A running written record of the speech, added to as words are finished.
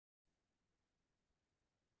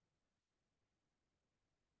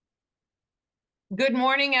Good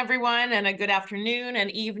morning, everyone, and a good afternoon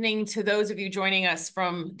and evening to those of you joining us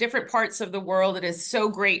from different parts of the world. It is so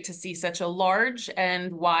great to see such a large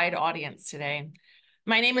and wide audience today.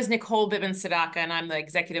 My name is Nicole Bibbins Sedaca, and I'm the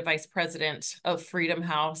Executive Vice President of Freedom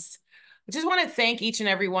House. I just want to thank each and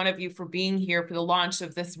every one of you for being here for the launch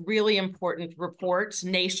of this really important report,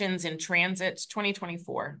 Nations in Transit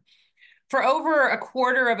 2024. For over a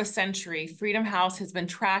quarter of a century, Freedom House has been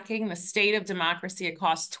tracking the state of democracy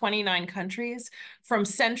across 29 countries, from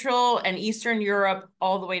Central and Eastern Europe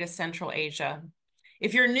all the way to Central Asia.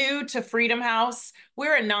 If you're new to Freedom House,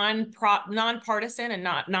 we're a nonpartisan and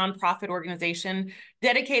nonprofit organization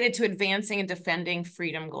dedicated to advancing and defending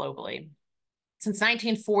freedom globally. Since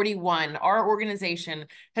 1941, our organization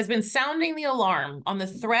has been sounding the alarm on the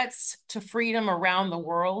threats to freedom around the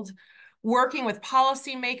world, working with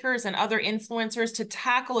policymakers and other influencers to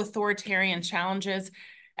tackle authoritarian challenges,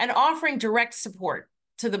 and offering direct support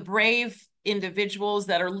to the brave individuals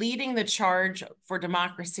that are leading the charge for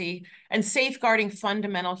democracy and safeguarding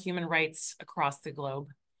fundamental human rights across the globe.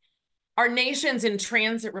 Our Nations in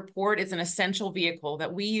Transit report is an essential vehicle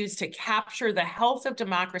that we use to capture the health of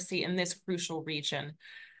democracy in this crucial region.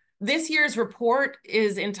 This year's report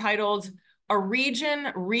is entitled A Region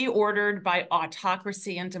Reordered by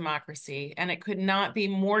Autocracy and Democracy, and it could not be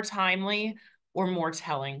more timely or more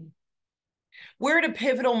telling. We're at a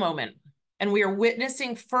pivotal moment, and we are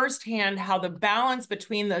witnessing firsthand how the balance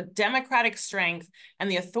between the democratic strength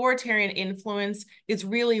and the authoritarian influence is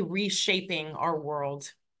really reshaping our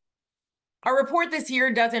world. Our report this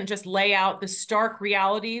year doesn't just lay out the stark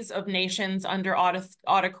realities of nations under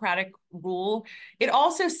autocratic rule. It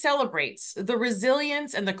also celebrates the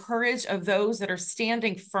resilience and the courage of those that are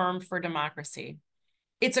standing firm for democracy.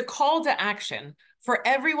 It's a call to action for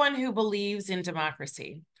everyone who believes in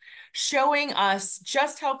democracy, showing us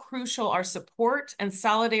just how crucial our support and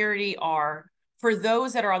solidarity are for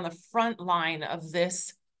those that are on the front line of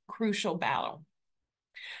this crucial battle.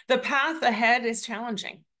 The path ahead is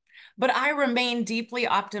challenging, but I remain deeply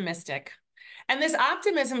optimistic. And this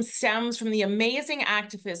optimism stems from the amazing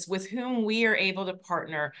activists with whom we are able to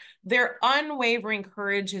partner. Their unwavering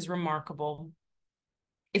courage is remarkable.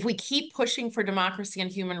 If we keep pushing for democracy and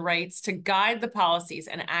human rights to guide the policies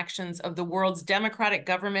and actions of the world's democratic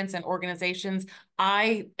governments and organizations,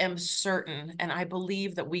 I am certain and I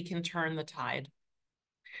believe that we can turn the tide.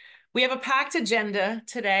 We have a packed agenda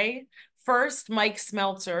today. First, Mike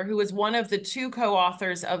Smeltzer, who is one of the two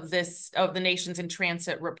co-authors of the Nations in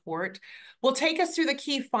Transit report, will take us through the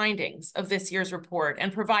key findings of this year's report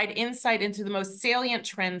and provide insight into the most salient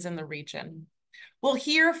trends in the region. We'll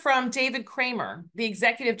hear from David Kramer, the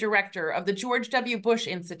executive director of the George W. Bush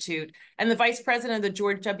Institute and the vice president of the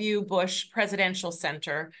George W. Bush Presidential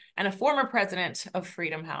Center and a former president of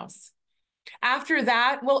Freedom House. After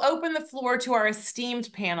that, we'll open the floor to our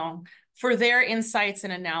esteemed panel for their insights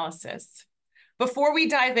and analysis. Before we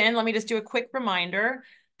dive in, let me just do a quick reminder.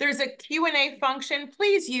 There's a Q&A function.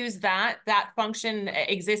 Please use that. That function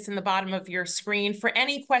exists in the bottom of your screen for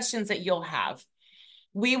any questions that you'll have.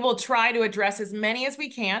 We will try to address as many as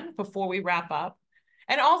we can before we wrap up.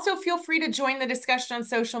 And also feel free to join the discussion on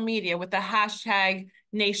social media with the hashtag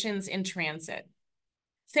 #NationsInTransit.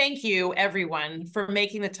 Thank you, everyone, for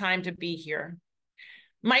making the time to be here.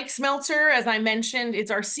 Mike Smeltzer, as I mentioned,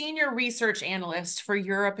 is our senior research analyst for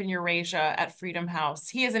Europe and Eurasia at Freedom House.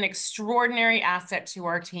 He is an extraordinary asset to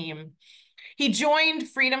our team. He joined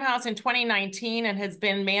Freedom House in 2019 and has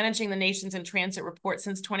been managing the Nations in Transit report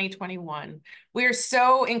since 2021. We are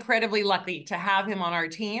so incredibly lucky to have him on our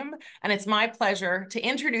team, and it's my pleasure to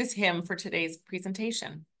introduce him for today's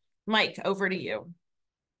presentation. Mike, over to you.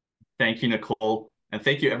 Thank you, Nicole. And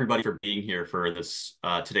thank you, everybody, for being here for this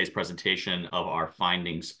today's presentation of our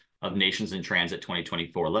findings of Nations in Transit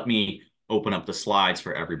 2024. Let me open up the slides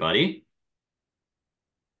for everybody.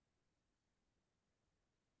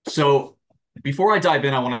 So before I dive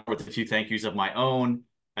in, I want to start with a few thank yous of my own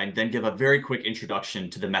and then give a very quick introduction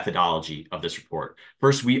to the methodology of this report.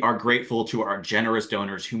 First, we are grateful to our generous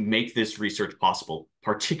donors who make this research possible,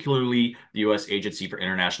 particularly the U.S. Agency for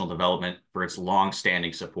International Development for its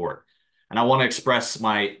long-standing support. And I want to express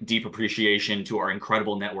my deep appreciation to our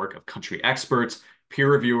incredible network of country experts, peer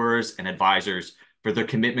reviewers, and advisors for their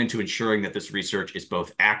commitment to ensuring that this research is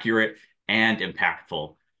both accurate and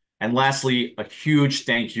impactful. And lastly, a huge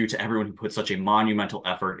thank you to everyone who put such a monumental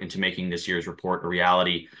effort into making this year's report a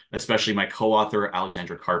reality, especially my co-author,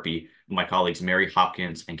 Alexandra Carpi, and my colleagues, Mary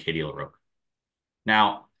Hopkins and Katie LaRoque.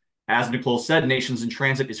 Now, as Nicole said, Nations in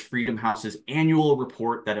Transit is Freedom House's annual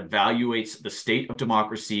report that evaluates the state of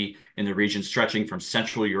democracy in the region stretching from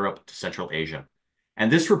Central Europe to Central Asia.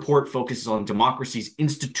 And this report focuses on democracy's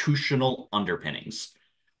institutional underpinnings.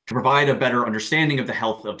 To provide a better understanding of the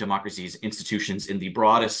health of democracy's institutions in the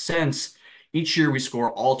broadest sense, each year we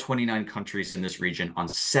score all 29 countries in this region on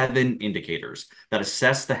 7 indicators that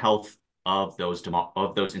assess the health of those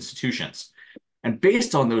institutions. And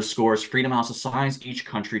based on those scores, Freedom House assigns each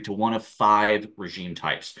country to one of 5 regime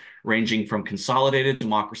types, ranging from consolidated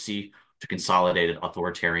democracy to consolidated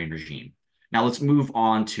authoritarian regime. Now let's move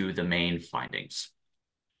on to the main findings.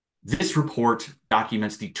 This report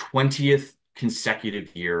documents the 20th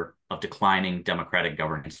consecutive year of declining democratic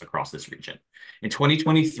governance across this region. In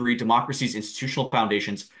 2023, democracy's institutional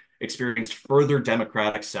foundations experienced further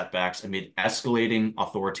democratic setbacks amid escalating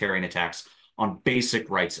authoritarian attacks on basic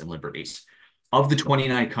rights and liberties. Of the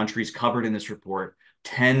 29 countries covered in this report,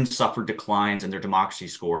 10 suffered declines in their democracy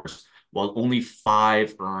scores, while only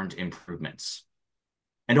 5 earned improvements.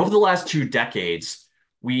 And over the last 2 decades,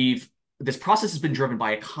 this process has been driven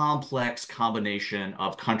by a complex combination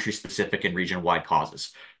of country-specific and region-wide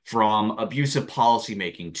causes, from abusive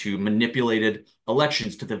policymaking to manipulated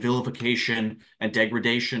elections to the vilification and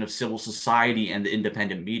degradation of civil society and the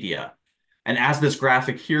independent media. And as this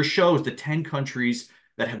graphic here shows, the 10 countries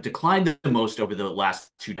that have declined the most over the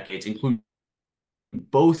last 2 decades include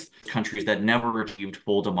both countries that never achieved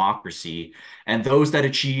full democracy and those that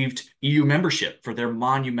achieved EU membership for their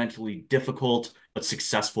monumentally difficult but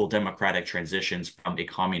successful democratic transitions from a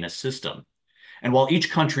communist system. And while each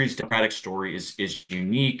country's democratic story is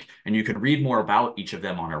unique, and you can read more about each of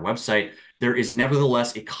them on our website, there is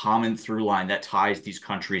nevertheless a common through line that ties these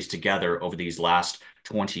countries together over these last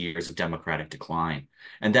 20 years of democratic decline.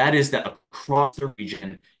 And that is that across the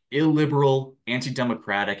region, illiberal,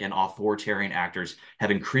 anti-democratic, and authoritarian actors have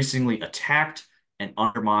increasingly attacked and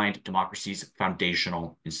undermined democracy's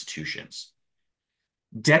foundational institutions.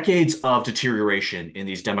 Decades of deterioration in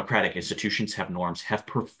these democratic institutions have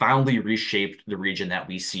profoundly reshaped the region that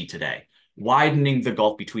we see today, widening the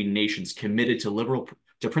gulf between nations committed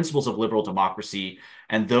to principles of liberal democracy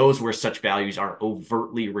and those where such values are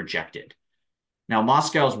overtly rejected. Now,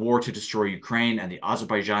 Moscow's war to destroy Ukraine and the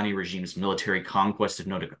Azerbaijani regime's military conquest of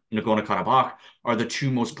Nagorno-Karabakh are the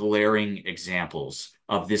 2 most glaring examples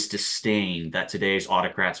of this disdain that today's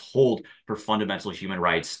autocrats hold for fundamental human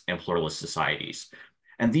rights and pluralist societies.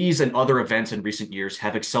 And these and other events in recent years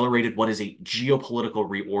have accelerated what is a geopolitical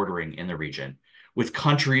reordering in the region, with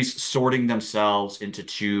countries sorting themselves into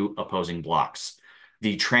 2 opposing blocs: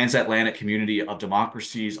 the transatlantic community of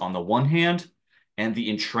democracies on the one hand, and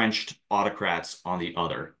the entrenched autocrats on the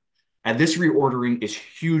other. And this reordering is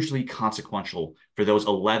hugely consequential for those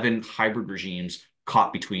 11 hybrid regimes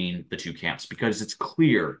caught between the 2 camps, because it's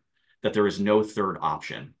clear that there is no third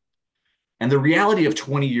option. And the reality of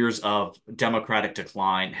 20 years of democratic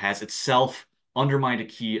decline has itself undermined a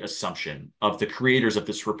key assumption of the creators of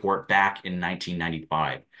this report back in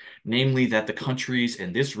 1995, namely that the countries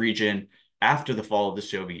in this region after the fall of the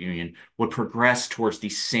Soviet Union would progress towards the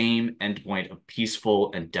same endpoint of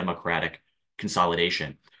peaceful and democratic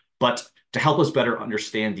consolidation. But to help us better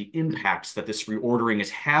understand the impacts that this reordering is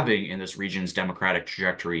having in this region's democratic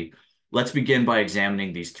trajectory, let's begin by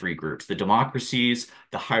examining these 3 groups: the democracies,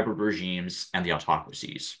 the hybrid regimes, and the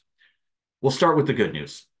autocracies. We'll start with the good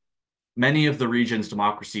news. Many of the region's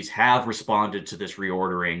democracies have responded to this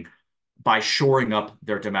reordering by shoring up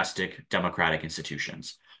their domestic democratic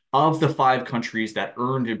institutions. Of the 5 countries that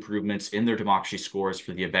earned improvements in their democracy scores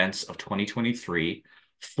for the events of 2023,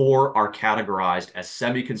 4 are categorized as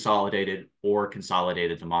semi-consolidated or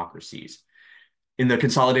consolidated democracies. In the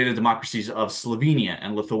consolidated democracies of Slovenia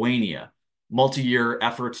and Lithuania, multi-year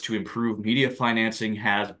efforts to improve media financing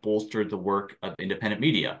has bolstered the work of independent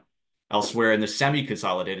media. Elsewhere, in the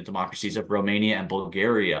semi-consolidated democracies of Romania and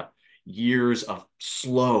Bulgaria, years of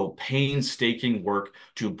slow, painstaking work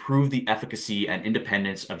to improve the efficacy and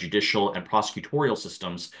independence of judicial and prosecutorial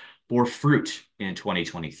systems bore fruit in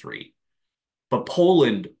 2023. But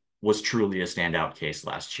Poland was truly a standout case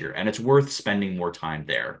last year, and it's worth spending more time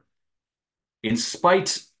there. In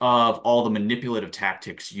spite of all the manipulative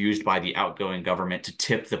tactics used by the outgoing government to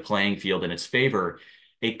tip the playing field in its favor,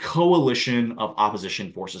 a coalition of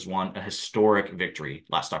opposition forces won a historic victory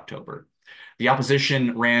last October. The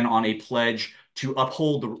opposition ran on a pledge to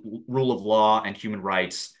uphold the rule of law and human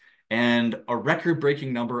rights, and a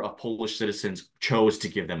record-breaking number of Polish citizens chose to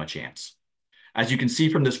give them a chance. As you can see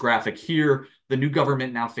from this graphic here, the new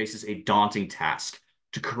government now faces a daunting task: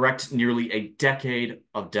 to correct nearly a decade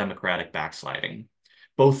of democratic backsliding.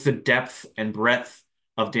 Both the depth and breadth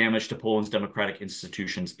of damage to Poland's democratic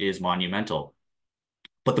institutions is monumental.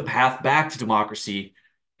 But the path back to democracy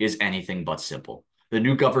is anything but simple. The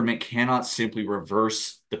new government cannot simply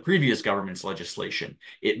reverse the previous government's legislation.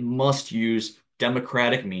 It must use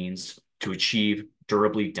democratic means to achieve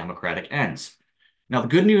durably democratic ends. Now, the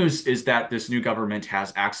good news is that this new government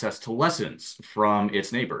has access to lessons from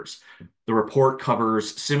its neighbors. The report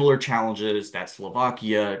covers similar challenges that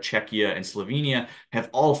Slovakia, Czechia, and Slovenia have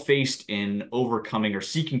all faced in overcoming or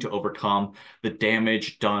seeking to overcome the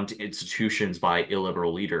damage done to institutions by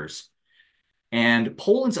illiberal leaders. And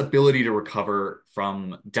Poland's ability to recover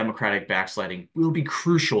from democratic backsliding will be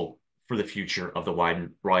crucial for the future of the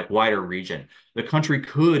wider region. The country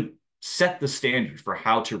could set the standard for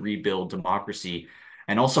how to rebuild democracy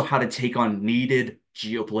and also how to take on needed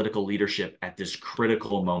geopolitical leadership at this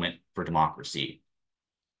critical moment for democracy.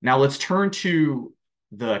 Now let's turn to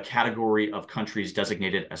the category of countries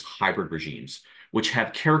designated as hybrid regimes, which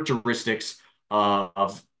have characteristics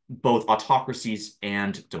of both autocracies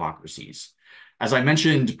and democracies. As I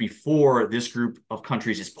mentioned before, this group of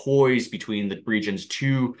countries is poised between the region's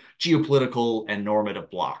two geopolitical and normative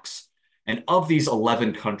blocks. And of these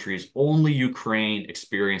 11 countries, only Ukraine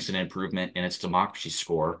experienced an improvement in its democracy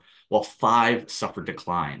score, while 5 suffered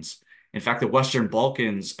declines. In fact, the Western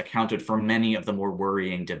Balkans accounted for many of the more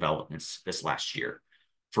worrying developments this last year.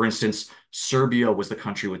 For instance, Serbia was the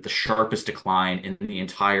country with the sharpest decline in the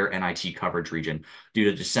entire NIT coverage region due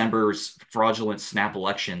to December's fraudulent snap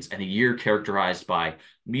elections and a year characterized by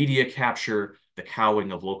media capture, the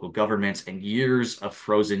cowing of local governments, and years of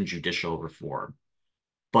frozen judicial reform.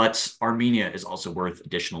 But Armenia is also worth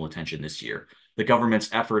additional attention this year. The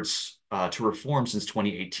government's efforts to reform since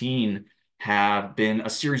 2018 have been a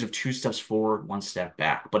series of 2 steps forward, 1 step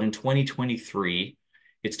back. But in 2023,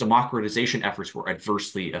 its democratization efforts were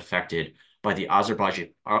adversely affected by the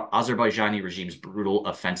Azerbaijani regime's brutal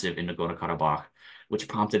offensive in Nagorno-Karabakh, which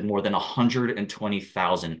prompted more than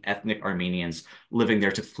 120,000 ethnic Armenians living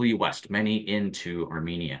there to flee west, many into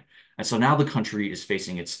Armenia. And so now the country is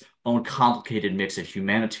facing its own complicated mix of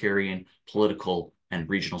humanitarian, political, and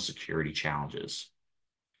regional security challenges.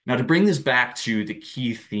 Now, to bring this back to the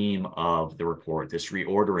key theme of the report, this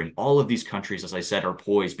reordering, all of these countries, as I said, are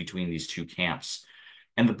poised between these two camps.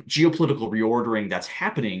 And the geopolitical reordering that's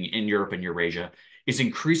happening in Europe and Eurasia is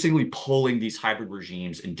increasingly pulling these hybrid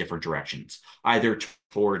regimes in different directions, either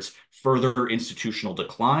towards further institutional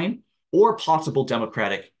decline or possible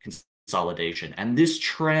democratic consolidation. And this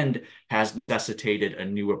trend has necessitated a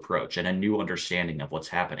new approach and a new understanding of what's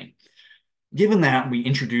happening. Given that, we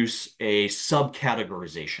introduce a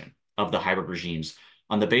subcategorization of the hybrid regimes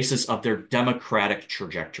on the basis of their democratic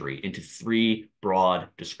trajectory into 3 broad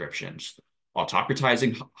descriptions: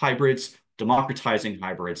 autocratizing hybrids, democratizing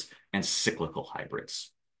hybrids, and cyclical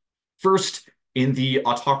hybrids. First, in the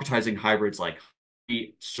autocratizing hybrids like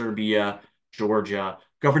Serbia, Georgia,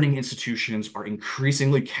 governing institutions are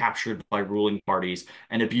increasingly captured by ruling parties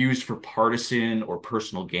and abused for partisan or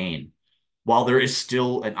personal gain. While there is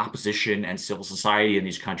still an opposition and civil society in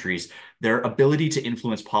these countries, their ability to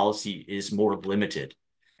influence policy is more limited.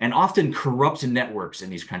 And often corrupt networks in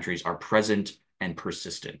these countries are present and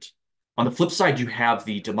persistent. On the flip side, you have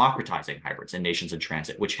the democratizing hybrids and nations in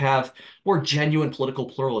transit, which have more genuine political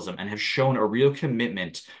pluralism and have shown a real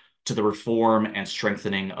commitment to the reform and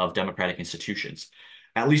strengthening of democratic institutions.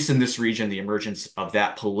 At least in this region, the emergence of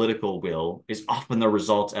that political will is often the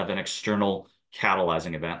result of an external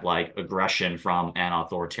catalyzing event like aggression from an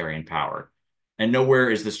authoritarian power. And nowhere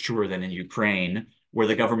is this truer than in Ukraine, where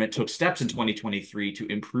the government took steps in 2023 to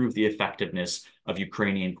improve the effectiveness of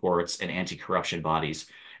Ukrainian courts and anti-corruption bodies,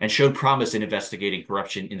 and showed promise in investigating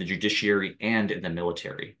corruption in the judiciary and in the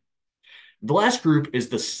military. The last group is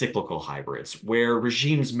the cyclical hybrids, where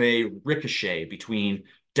regimes may ricochet between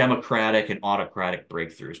democratic and autocratic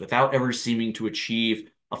breakthroughs without ever seeming to achieve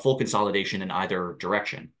a full consolidation in either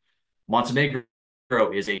direction. Montenegro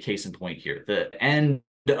is a case in point here. The end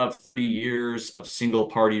of 3 years of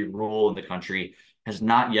single-party rule in the country has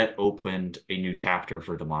not yet opened a new chapter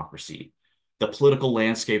for democracy. The political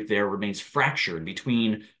landscape there remains fractured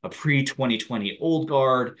between a pre-2020 old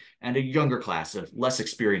guard and a younger class of less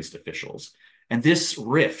experienced officials. And this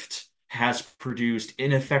rift has produced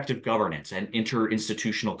ineffective governance and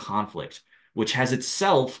interinstitutional conflict, which has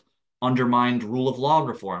itself undermined rule of law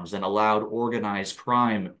reforms and allowed organized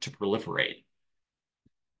crime to proliferate.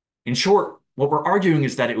 In short, what we're arguing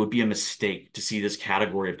is that it would be a mistake to see this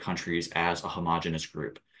category of countries as a homogenous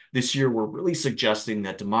group. This year, we're really suggesting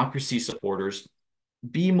that democracy supporters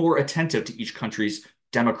be more attentive to each country's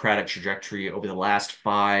democratic trajectory over the last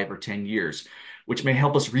 5 or 10 years, which may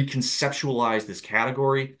help us reconceptualize this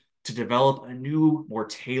category to develop a new, more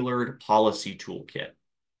tailored policy toolkit.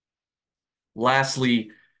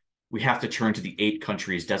 Lastly, we have to turn to the 8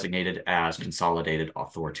 countries designated as consolidated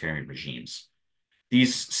authoritarian regimes.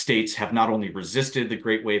 These states have not only resisted the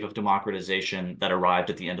great wave of democratization that arrived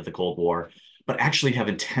at the end of the Cold War, but actually have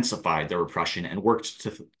intensified their repression and worked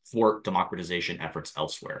to thwart democratization efforts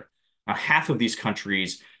elsewhere. Now, half of these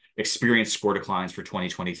countries experienced score declines for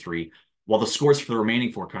 2023, while the scores for the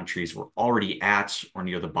remaining 4 countries were already at or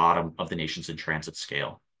near the bottom of the nations in transit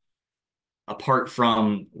scale. Apart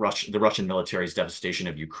from the Russian military's devastation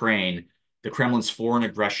of Ukraine, the Kremlin's foreign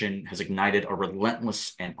aggression has ignited a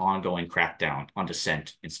relentless and ongoing crackdown on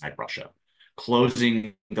dissent inside Russia,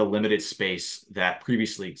 closing the limited space that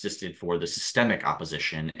previously existed for the systemic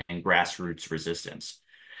opposition and grassroots resistance.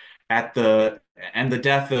 The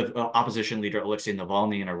death of opposition leader Alexei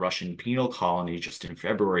Navalny in a Russian penal colony just in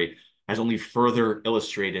February has only further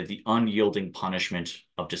illustrated the unyielding punishment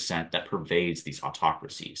of dissent that pervades these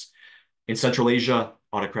autocracies. In Central Asia,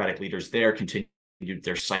 autocratic leaders there continued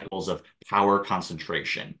their cycles of power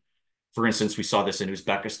concentration. For instance, we saw this in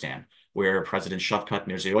Uzbekistan, where President Shavkat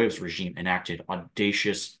Mirziyoyev's regime enacted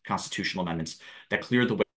audacious constitutional amendments that cleared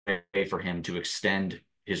the way for him to extend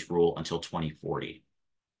his rule until 2040.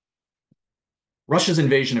 Russia's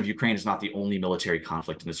invasion of Ukraine is not the only military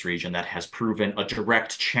conflict in this region that has proven a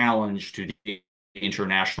direct challenge to the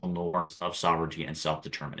international norms of sovereignty and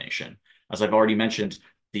self-determination. As I've already mentioned,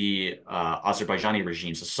 the Azerbaijani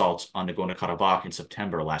regime's assault on Nagorno-Karabakh in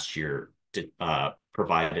September last year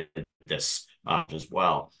provided this as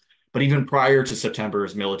well. But even prior to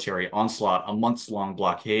September's military onslaught, a months-long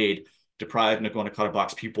blockade deprived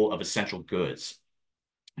Nagorno-Karabakh's people of essential goods.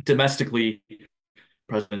 Domestically,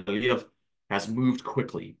 President Aliyev has moved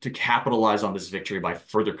quickly to capitalize on this victory by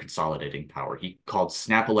further consolidating power. He called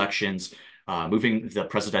snap elections, moving the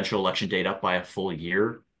presidential election date up by a full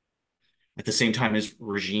year. At the same time, his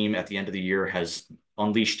regime at the end of the year has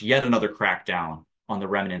unleashed yet another crackdown on the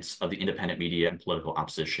remnants of the independent media and political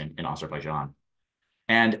opposition in Azerbaijan.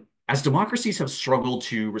 And as democracies have struggled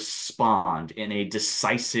to respond in a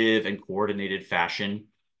decisive and coordinated fashion,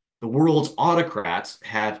 the world's autocrats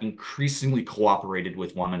have increasingly cooperated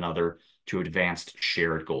with one another to advance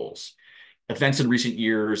shared goals. Events in recent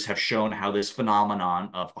years have shown how this phenomenon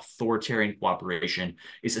of authoritarian cooperation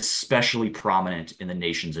is especially prominent in the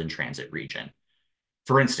nations in transit region.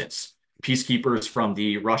 For instance, peacekeepers from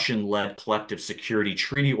the Russian-led Collective Security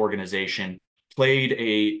Treaty Organization played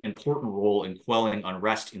an important role in quelling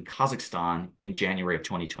unrest in Kazakhstan in January of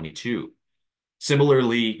 2022.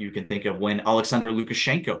 Similarly, you can think of when Alexander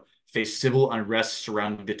Lukashenko faced civil unrest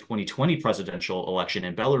surrounding the 2020 presidential election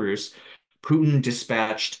in Belarus, Putin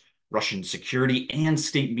dispatched Russian security and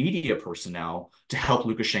state media personnel to help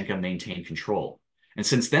Lukashenko maintain control. And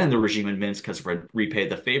since then, the regime in Minsk has repaid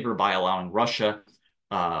the favor by allowing Russia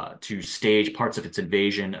to stage parts of its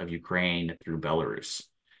invasion of Ukraine through Belarus.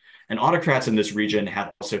 And autocrats in this region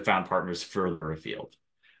have also found partners further afield.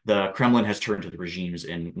 The Kremlin has turned to the regimes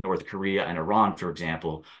in North Korea and Iran, for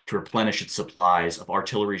example, to replenish its supplies of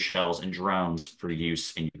artillery shells and drones for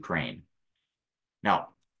use in Ukraine. Now,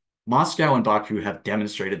 Moscow and Baku have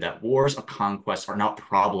demonstrated that wars of conquest are not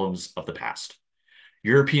problems of the past.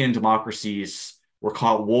 European democracies were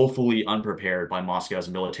caught woefully unprepared by Moscow's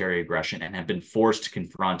military aggression and have been forced to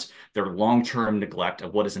confront their long-term neglect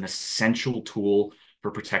of what is an essential tool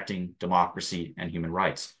for protecting democracy and human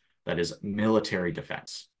rights, that is, military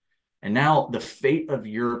defense. And now the fate of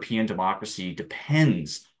European democracy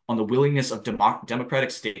depends on the willingness of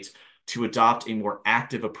democratic states to adopt a more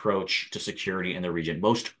active approach to security in the region,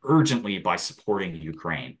 most urgently by supporting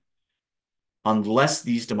Ukraine. Unless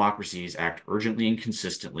these democracies act urgently and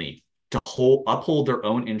consistently to uphold their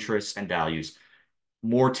own interests and values,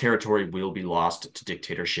 more territory will be lost to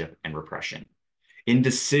dictatorship and repression.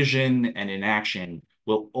 Indecision and inaction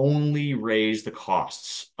will only raise the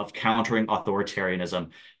costs of countering authoritarianism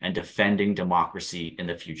and defending democracy in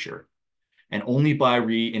the future. And only by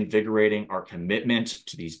reinvigorating our commitment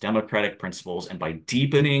to these democratic principles and by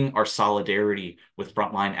deepening our solidarity with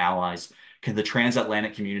frontline allies can the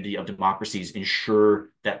transatlantic community of democracies ensure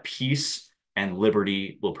that peace and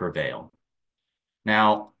liberty will prevail.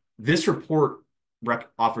 Now, this report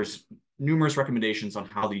offers numerous recommendations on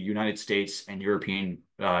how the United States and European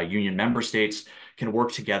Union member states can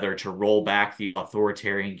work together to roll back the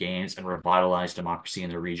authoritarian gains and revitalize democracy in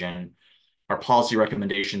the region. Our policy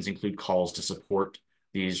recommendations include calls to support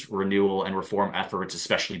these renewal and reform efforts,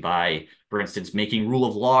 especially by, for instance, making rule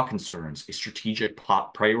of law concerns a strategic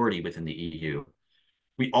priority within the EU.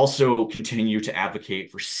 We also continue to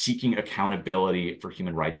advocate for seeking accountability for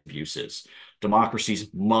human rights abuses. Democracies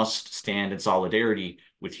must stand in solidarity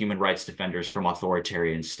with human rights defenders from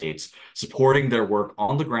authoritarian states, supporting their work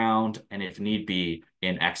on the ground and, if need be,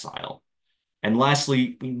 in exile. And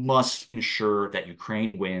lastly, we must ensure that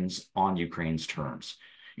Ukraine wins on Ukraine's terms.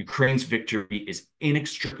 Ukraine's victory is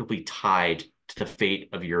inextricably tied to the fate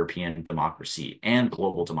of European democracy and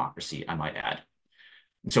global democracy, I might add.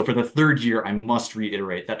 So for the third year, I must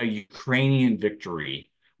reiterate that a Ukrainian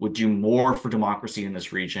victory would do more for democracy in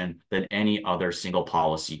this region than any other single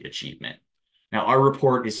policy achievement. Now, our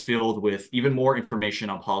report is filled with even more information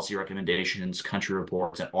on policy recommendations, country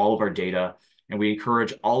reports, and all of our data, and we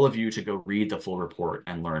encourage all of you to go read the full report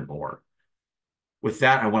and learn more. With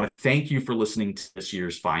that, I want to thank you for listening to this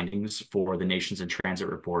year's findings for the Nations in Transit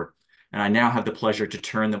report, and I now have the pleasure to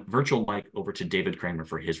turn the virtual mic over to David Kramer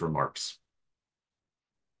for his remarks.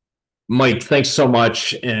 Mike, thanks so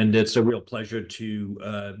much. And it's a real pleasure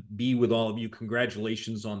to be with all of you.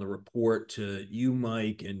 Congratulations on the report to you,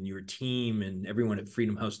 Mike, and your team and everyone at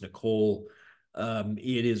Freedom House. Nicole,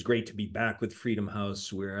 it is great to be back with Freedom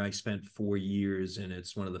House, where I spent 4 years, and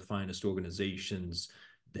it's one of the finest organizations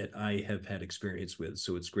that I have had experience with.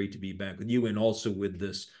 So it's great to be back with you and also with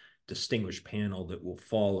this distinguished panel that will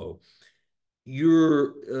follow.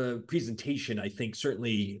 Your presentation, I think,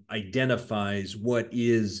 certainly identifies what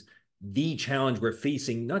is the challenge we're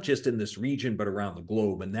facing, not just in this region, but around the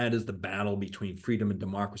globe. And that is the battle between freedom and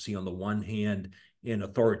democracy on the one hand, and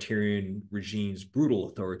authoritarian regimes, brutal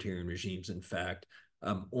authoritarian regimes, in fact,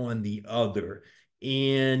 on the other.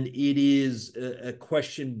 And it is a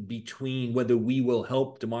question between whether we will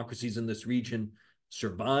help democracies in this region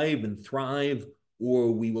survive and thrive,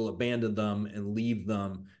 or we will abandon them and leave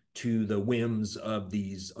them to the whims of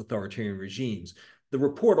these authoritarian regimes. The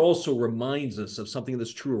report also reminds us of something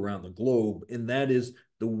that's true around the globe, and that is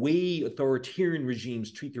the way authoritarian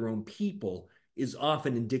regimes treat their own people is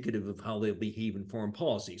often indicative of how they'll behave in foreign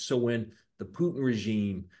policy. So when the Putin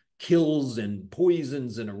regime kills and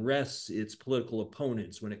poisons and arrests its political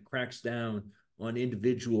opponents, when it cracks down on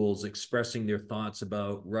individuals expressing their thoughts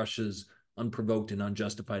about Russia's unprovoked and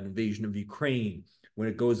unjustified invasion of Ukraine, when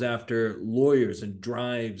it goes after lawyers and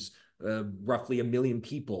drives roughly 1 million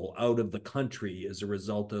people out of the country as a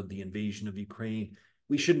result of the invasion of Ukraine,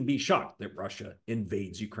 we shouldn't be shocked that Russia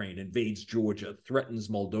invades Ukraine, invades Georgia, threatens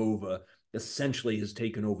Moldova, essentially has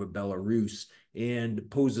taken over Belarus, and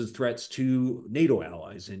poses threats to NATO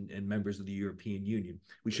allies and members of the European Union.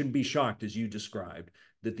 We shouldn't be shocked, as you described,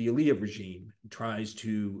 that the Aliyev regime tries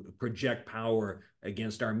to project power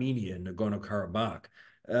against Armenia and Nagorno-Karabakh.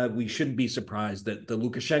 We shouldn't be surprised that the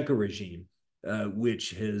Lukashenko regime,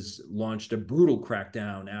 which has launched a brutal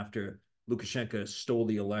crackdown after Lukashenko stole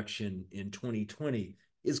the election in 2020,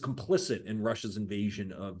 is complicit in Russia's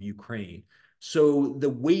invasion of Ukraine. So the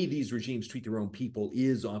way these regimes treat their own people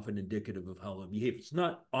is often indicative of how they behave. It's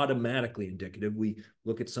not automatically indicative. We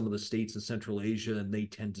look at some of the states in Central Asia, and they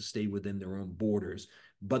tend to stay within their own borders.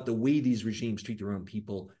 But the way these regimes treat their own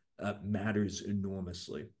people matters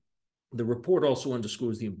enormously. The report also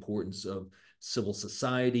underscores the importance of civil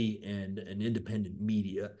society and an independent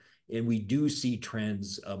media. And we do see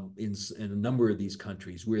trends in a number of these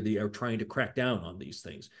countries where they are trying to crack down on these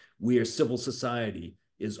things, where civil society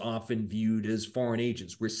is often viewed as foreign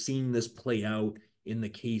agents. We're seeing this play out in the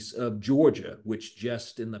case of Georgia, which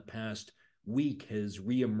just in the past week has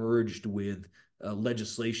reemerged with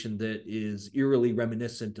legislation that is eerily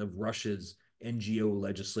reminiscent of Russia's NGO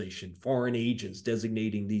legislation, foreign agents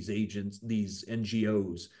designating these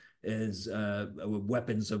NGOs as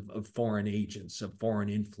weapons of foreign agents, of foreign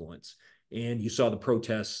influence. And you saw the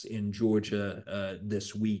protests in Georgia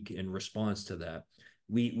this week in response to that.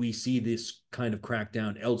 We see this kind of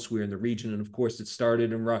crackdown elsewhere in the region. And of course, it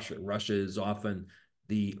started in Russia. Russia is often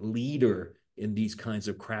the leader in these kinds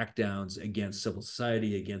of crackdowns against civil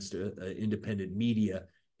society, against independent media.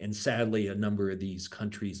 And sadly, a number of these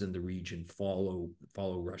countries in the region follow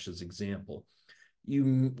Russia's example.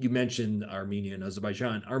 You mentioned Armenia and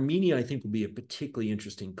Azerbaijan. Armenia, I think, will be a particularly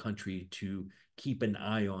interesting country to keep an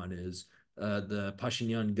eye on as the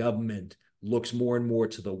Pashinyan government looks more and more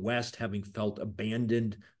to the West, having felt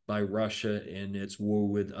abandoned by Russia in its war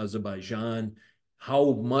with Azerbaijan.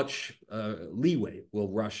 How much leeway will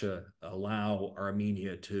Russia allow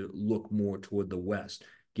Armenia to look more toward the West,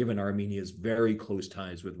 given Armenia's very close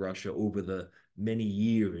ties with Russia over the many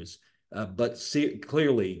years? But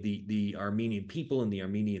clearly, the Armenian people and the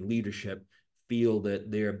Armenian leadership feel that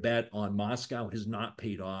their bet on Moscow has not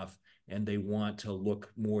paid off, and they want to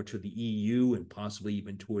look more to the EU and possibly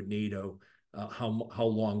even toward NATO. How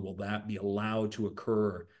long will that be allowed to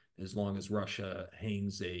occur as long as Russia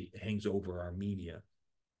hangs over Armenia?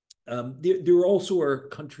 There also are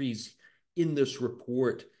countries in this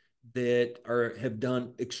report that have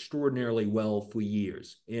done extraordinarily well for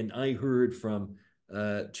years. And I heard from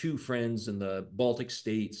two friends in the Baltic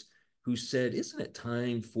states who said, isn't it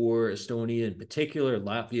time for Estonia in particular,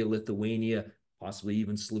 Latvia, Lithuania, possibly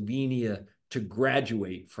even Slovenia, to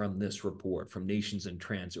graduate from this report, from nations in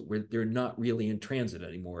transit, where they're not really in transit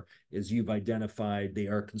anymore. As you've identified, they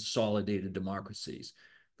are consolidated democracies.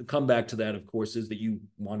 The comeback to that, of course, is that you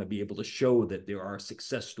want to be able to show that there are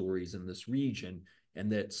success stories in this region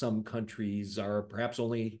and that some countries are perhaps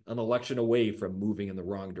only an election away from moving in the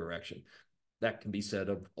wrong direction. That can be said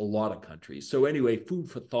of a lot of countries. So anyway,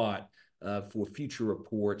 food for thought for future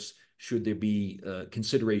reports, should there be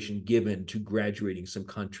consideration given to graduating some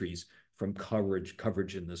countries from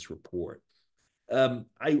coverage in this report.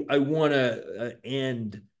 I want to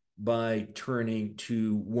end by turning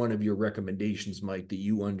to one of your recommendations, Mike, that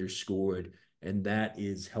you underscored, and that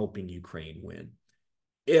is helping Ukraine win.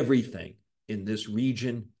 Everything in this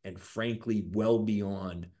region, and frankly, well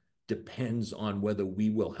beyond, depends on whether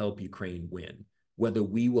we will help Ukraine win, whether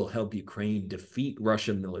we will help Ukraine defeat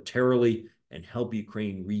Russia militarily and help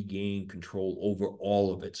Ukraine regain control over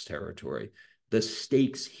all of its territory. The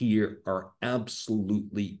stakes here are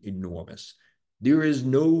absolutely enormous. There is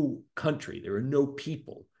no country, there are no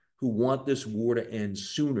people who want this war to end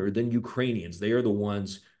sooner than Ukrainians. They are the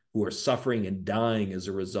ones who are suffering and dying as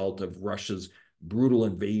a result of Russia's brutal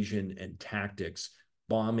invasion and tactics,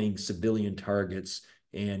 bombing civilian targets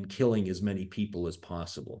and killing as many people as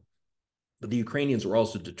possible. But the Ukrainians are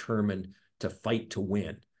also determined to fight to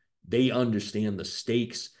win. They understand the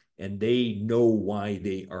stakes and they know why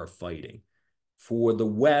they are fighting. For the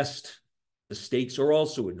West, the stakes are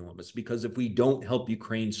also enormous, because if we don't help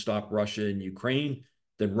Ukraine stop Russia in Ukraine,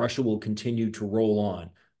 then Russia will continue to roll on,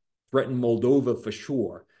 threaten Moldova for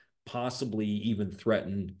sure, possibly even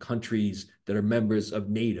threaten countries that are members of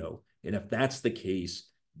NATO. And if that's the case,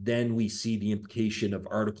 then we see the implication of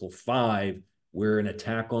Article 5, where an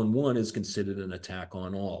attack on one is considered an attack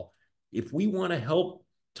on all. If we want to help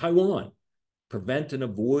Taiwan prevent and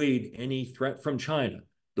avoid any threat from China,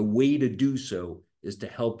 the way to do so is to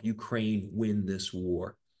help Ukraine win this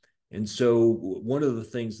war. And so one of the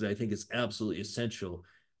things that I think is absolutely essential,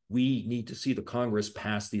 we need to see the Congress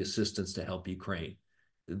pass the assistance to help Ukraine.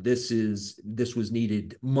 This was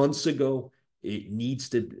needed months ago. It needs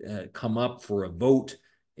to come up for a vote,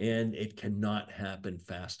 and it cannot happen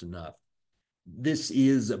fast enough. This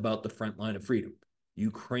is about the front line of freedom.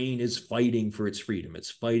 Ukraine is fighting for its freedom.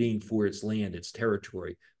 It's fighting for its land, its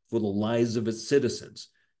territory, for the lives of its citizens.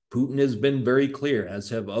 Putin has been very clear, as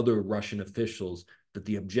have other Russian officials, that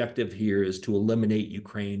the objective here is to eliminate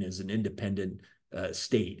Ukraine as an independent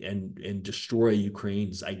state and destroy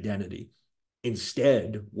Ukraine's identity.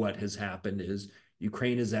 Instead, what has happened is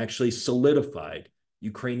Ukraine has actually solidified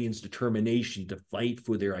Ukrainians' determination to fight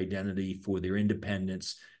for their identity, for their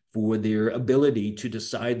independence, for their ability to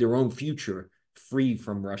decide their own future free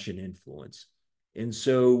from Russian influence. And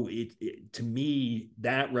so to me,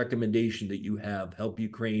 that recommendation that you have, help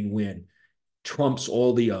Ukraine win, trumps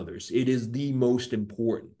all the others. It is the most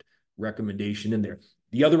important recommendation in there.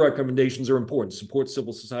 The other recommendations are important, support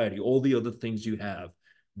civil society, all the other things you have.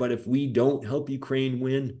 But if we don't help Ukraine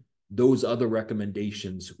win, those other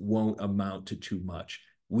recommendations won't amount to too much.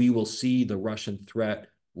 We will see the Russian threat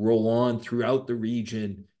roll on throughout the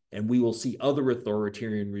region, and we will see other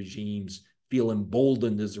authoritarian regimes feel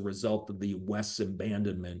emboldened as a result of the West's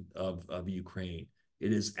abandonment of Ukraine.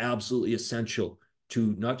 It is absolutely essential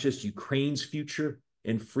to not just Ukraine's future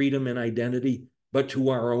and freedom and identity, but to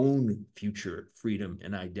our own future freedom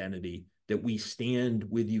and identity, that we stand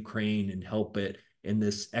with Ukraine and help it in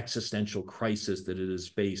this existential crisis that it has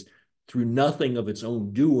faced through nothing of its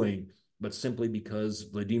own doing, but simply because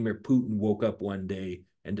Vladimir Putin woke up one day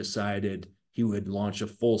and decided he would launch a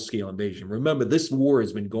full-scale invasion. Remember, this war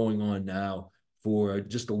has been going on now for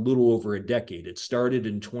just a little over a decade. It started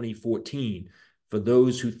in 2014. For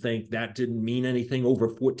those who think that didn't mean anything, over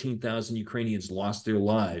 14,000 Ukrainians lost their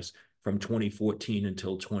lives from 2014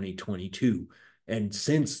 until 2022. And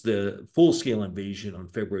since the full-scale invasion on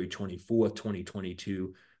February 24th,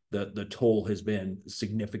 2022, the toll has been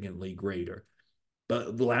significantly greater.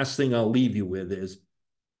 But the last thing I'll leave you with is,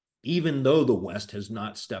 even though the West has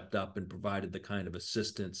not stepped up and provided the kind of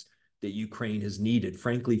assistance that Ukraine has needed,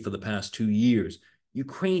 frankly, for the past 2 years,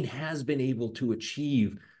 Ukraine has been able to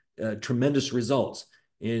achieve tremendous results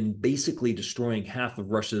in basically destroying half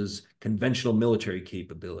of Russia's conventional military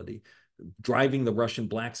capability, driving the Russian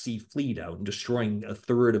Black Sea Fleet out and destroying a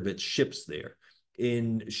third of its ships there,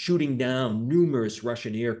 in shooting down numerous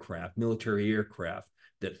Russian aircraft, military aircraft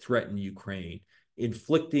that threaten Ukraine,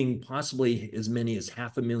 inflicting possibly as many as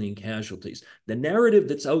 500,000 casualties. The narrative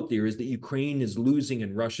that's out there is that Ukraine is losing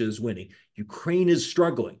and Russia is winning. Ukraine is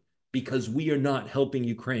struggling. because we are not helping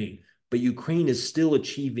Ukraine, but Ukraine is still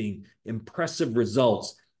achieving impressive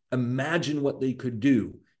results. Imagine what they could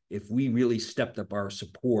do if we really stepped up our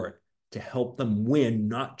support to help them win,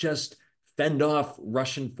 not just fend off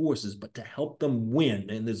Russian forces, but to help them win.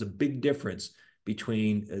 And there's a big difference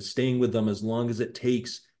between staying with them as long as it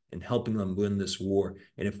takes and helping them win this war.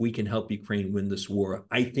 And if we can help Ukraine win this war,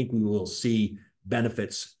 I think we will see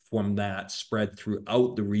benefits from that spread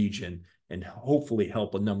throughout the region and hopefully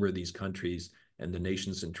help a number of these countries and the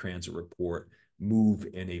Nations in Transit report move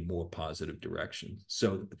in a more positive direction.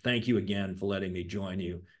 So thank you again for letting me join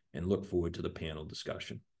you, and look forward to the panel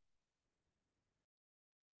discussion.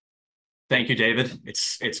 Thank you, David.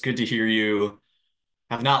 It's good to hear you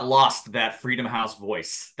have not lost that Freedom House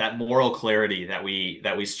voice, that moral clarity that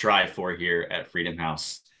we strive for here at Freedom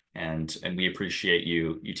House, and we appreciate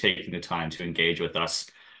you taking the time to engage with us.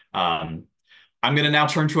 I'm going to now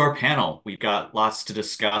turn to our panel. We've got lots to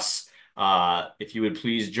discuss. If you would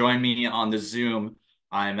please join me on the Zoom,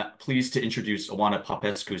 I'm pleased to introduce Oana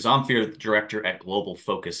Popescu-Zamfir, Director at Global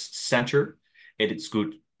Focus Center, Edith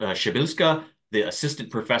Shibilska, the Assistant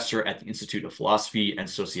Professor at the Institute of Philosophy and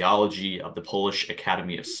Sociology of the Polish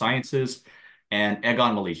Academy of Sciences, and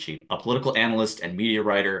Egon Malici, a political analyst and media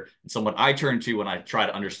writer, and someone I turn to when I try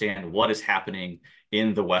to understand what is happening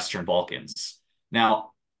in the Western Balkans.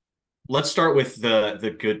 Now, let's start with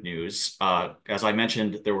the good news. As I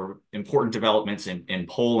mentioned, there were important developments in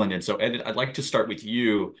Poland. And so, Ed, I'd like to start with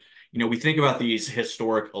you. You know, we think about these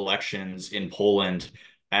historic elections in Poland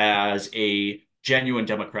as a genuine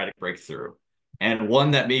democratic breakthrough, and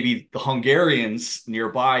one that maybe the Hungarians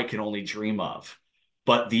nearby can only dream of.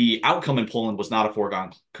 But the outcome in Poland was not a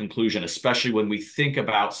foregone conclusion, especially when we think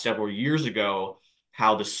about several years ago,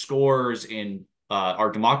 how the scores in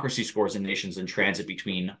our democracy scores in Nations in Transit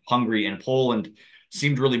between Hungary and Poland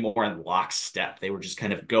seemed really more in lockstep. They were just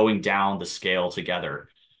kind of going down the scale together.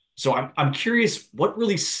 So I'm curious, what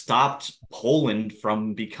really stopped Poland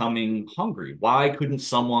from becoming Hungary? Why couldn't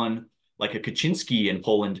someone like a Kaczynski in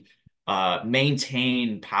Poland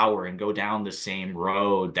maintain power and go down the same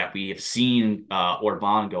road that we have seen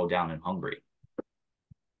Orban go down in Hungary?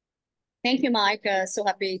 Thank you, Mike. So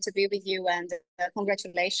happy to be with you, and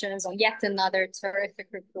congratulations on yet another terrific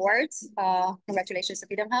report. Congratulations to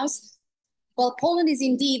Freedom House. Well, Poland is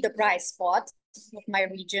indeed the bright spot of my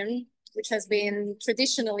region, which has been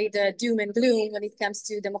traditionally the doom and gloom when it comes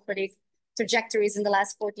to democratic trajectories in the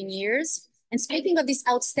last 14 years. And speaking of this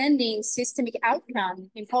outstanding systemic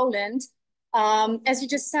outcome in Poland, as you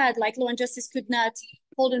just said, like law and justice could not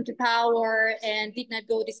hold them to power and did not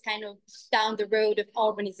go this kind of down the road of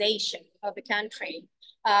urbanization of the country.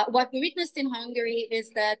 What we witnessed in Hungary is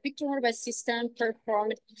that Viktor Orban's system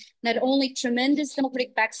performed not only tremendous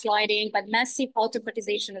democratic backsliding, but massive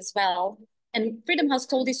autocratization as well. And Freedom House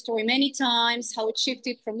told this story many times, how it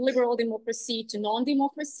shifted from liberal democracy to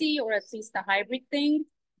non-democracy, or at least a hybrid thing.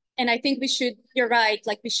 And I think we should, you're right,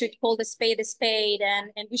 like we should call the spade,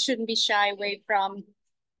 and we shouldn't be shy away from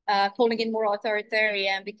calling it more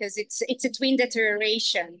authoritarian, because it's a twin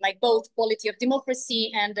deterioration, like both quality of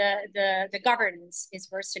democracy and the governance is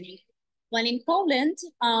worsening. When in Poland,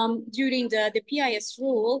 during the PIS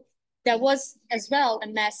rule, there was as well a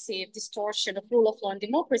massive distortion of rule of law and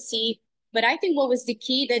democracy. But I think what was the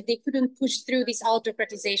key, that they couldn't push through this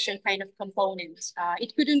autocratization kind of component.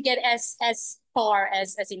 It couldn't get as far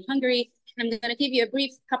as in Hungary. I'm going to give you a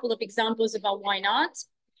brief couple of examples about why not.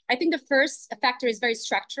 I think the first factor is very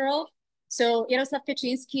structural. So Jarosław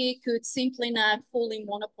Kaczynski could simply not fully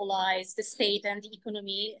monopolize the state and the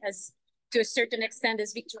economy as to a certain extent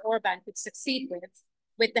as Viktor Orban could succeed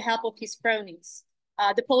with the help of his cronies.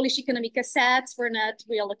 The Polish economic assets were not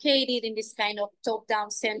reallocated in this kind of top-down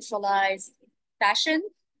centralized fashion.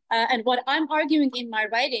 And what I'm arguing in my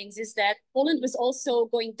writings is that Poland was also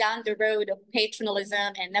going down the road of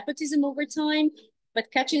patronalism and nepotism over time,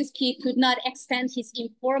 but Kaczynski could not extend his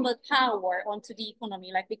informal power onto the economy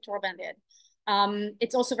like Viktor Orban did.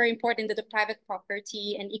 It's also very important that the private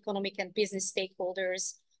property and economic and business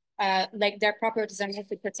stakeholders, like their properties are not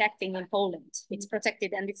protecting in Poland. It's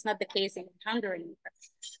protected, and it's not the case in Hungary.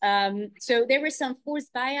 So there were some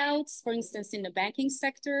forced buyouts, for instance, in the banking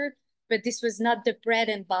sector, but this was not the bread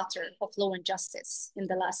and butter of law and justice in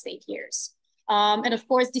the last 8 years. And of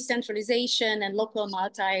course, decentralization and local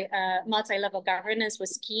multi-level governance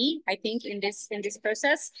was key, I think, in this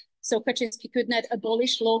process. So Kaczynski could not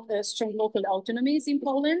abolish strong local autonomies in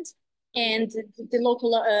Poland, and the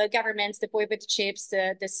local governments, the voivodeships,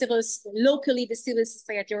 the civil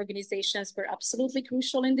society organizations were absolutely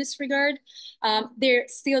crucial in this regard. They're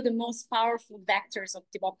still the most powerful vectors of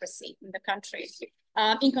democracy in the country.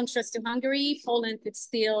 In contrast to Hungary, Poland could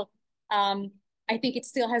still I think it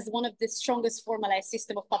still has one of the strongest formalized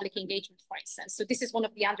system of public engagement, for instance. So this is one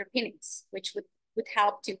of the underpinnings, which would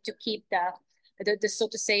help to keep the so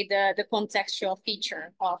to say the contextual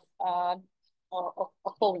feature of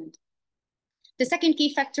Poland. The second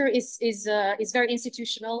key factor is very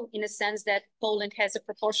institutional in a sense that Poland has a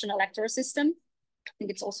proportional electoral system. I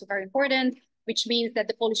think it's also very important, which means that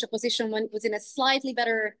the Polish opposition was in a slightly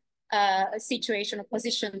better situation or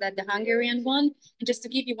position than the Hungarian one. And just to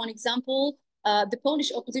give you one example, the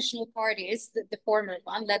Polish oppositional parties, the former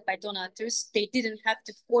one led by Donald Tusk, they didn't have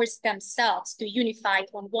to force themselves to unify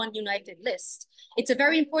on one united list. It's a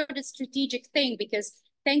very important strategic thing because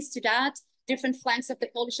thanks to that, different flanks of the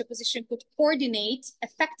Polish opposition could coordinate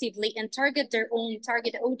effectively and target their own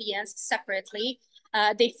target audience separately.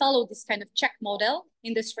 They follow this kind of check model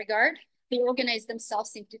in this regard. They organize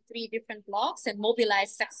themselves into 3 different blocks and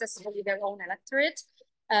mobilize successfully their own electorate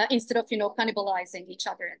instead of, cannibalizing each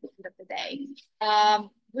other at the end of the day.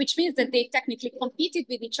 Which means that they technically competed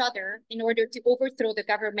with each other in order to overthrow the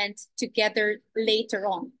government together later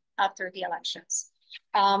on after the elections.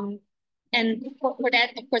 And for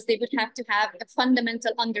that, of course, they would have to have a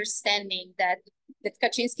fundamental understanding that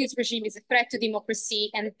Kaczynski's regime is a threat to democracy,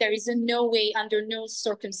 and there is no way, under no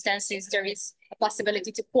circumstances, there is a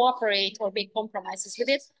possibility to cooperate or make compromises with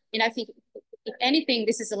it. And I think, if anything,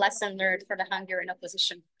 this is a lesson learned for the Hungarian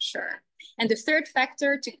opposition, for sure. And the third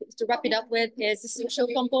factor, to wrap it up with, is the social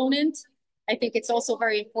component. I think it's also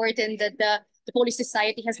very important that the Polish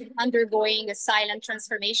society has been undergoing a silent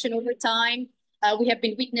transformation over time. We have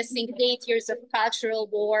been witnessing 8 years of cultural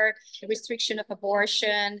war, the restriction of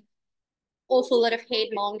abortion, awful lot of hate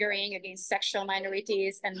mongering against sexual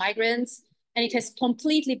minorities and migrants, and it has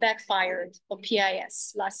completely backfired on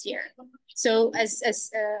PIS last year. So as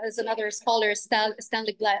another scholar,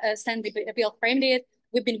 Stanley Bill framed it,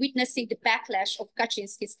 we've been witnessing the backlash of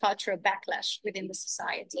Kaczynski's cultural backlash within the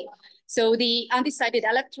society. So the undecided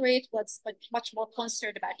electorate was much more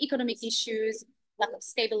concerned about economic issues, lack of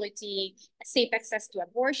stability, safe access to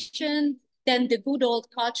abortion, than the good old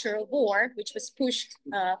cultural war, which was pushed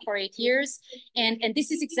for 8 years. And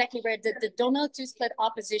this is exactly where the Donald Tusk-led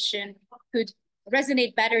opposition could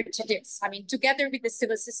resonate better to this. I mean, together with the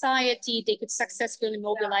civil society, they could successfully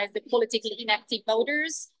mobilize the politically inactive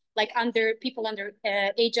voters, like people under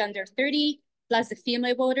age under 30, plus the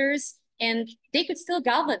female voters. And they could still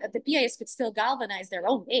the PIS could still galvanize their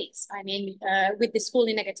own base. I mean, with this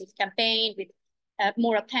fully negative campaign, with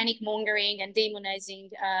more panic mongering and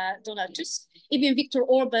demonizing Donald Tusk. Even Viktor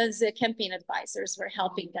Orban's campaign advisors were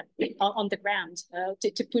helping them on the ground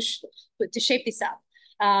to shape this up.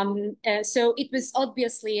 So it was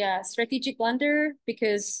obviously a strategic blunder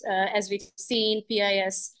because, as we've seen,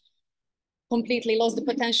 PIS completely lost the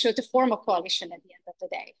potential to form a coalition at the end of the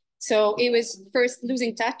day. So it was first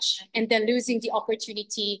losing touch and then losing the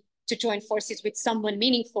opportunity to join forces with someone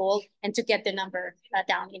meaningful and to get the number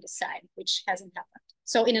down in the side, which hasn't happened.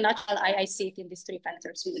 So in a nutshell, I see it in these 3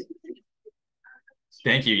 factors.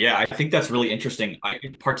 Thank you. Yeah, I think that's really interesting.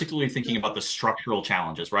 Particularly thinking about the structural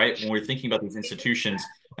challenges, right? When we're thinking about these institutions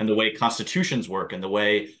and the way constitutions work and the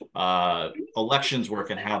way elections work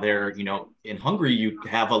and how they're, in Hungary, you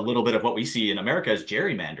have a little bit of what we see in America as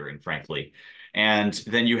gerrymandering, frankly. And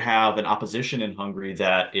then you have an opposition in Hungary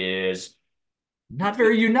that is not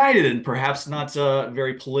very united and perhaps not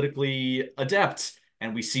very politically adept.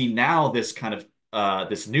 And we see now this kind of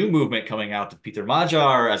this new movement coming out of Peter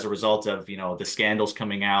Magyar as a result of the scandals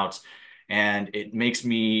coming out, and it makes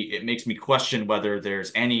me question whether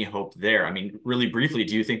there's any hope there. I mean, really briefly,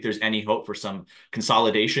 do you think there's any hope for some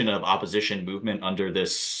consolidation of opposition movement under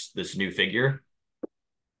this new figure?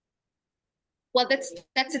 Well,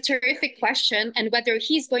 that's a terrific question, and whether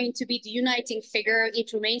he's going to be the uniting figure,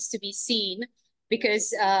 it remains to be seen.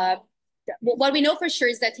 Because what we know for sure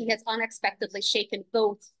is that he has unexpectedly shaken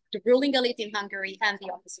both the ruling elite in Hungary and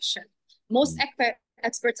the opposition. Most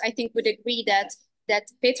experts, I think, would agree that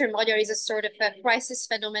Peter Magyar is a sort of a crisis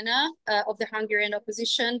phenomena of the Hungarian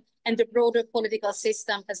opposition and the broader political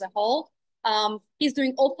system as a whole. He's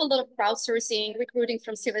doing awful lot of crowdsourcing, recruiting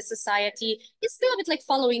from civil society. He's still a bit like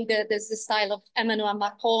following the style of Emmanuel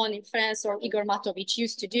Macron in France or Igor Matovic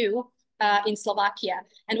used to do in Slovakia.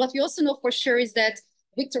 And what we also know for sure is that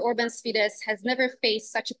Viktor Orban's Fidesz has never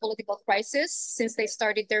faced such a political crisis since they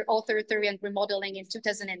started their authoritarian remodeling in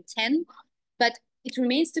 2010. But it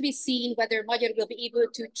remains to be seen whether Magyar will be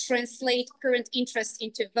able to translate current interest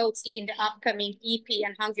into votes in the upcoming EP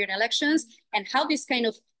and Hungarian elections, and how this kind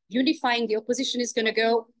of unifying the opposition is going to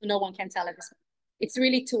go, no one can tell at this point. It's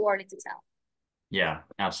really too early to tell. Yeah,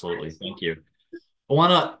 absolutely. Thank you.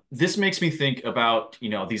 This makes me think about,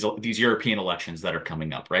 these European elections that are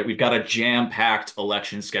coming up, right? We've got a jam-packed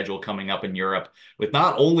election schedule coming up in Europe with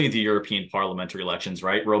not only the European parliamentary elections,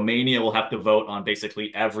 right? Romania will have to vote on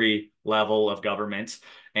basically every level of government,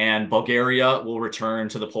 and Bulgaria will return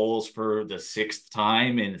to the polls for the 6th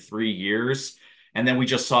time in 3 years. And then we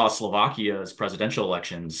just saw Slovakia's presidential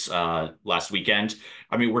elections last weekend.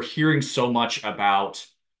 I mean, we're hearing so much about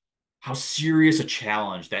how serious a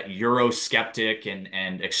challenge that Eurosceptic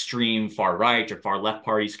and extreme far right or far left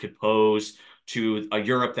parties could pose to a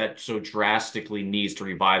Europe that so drastically needs to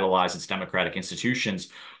revitalize its democratic institutions.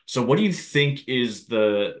 So what do you think is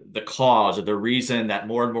the cause or the reason that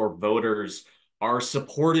more and more voters are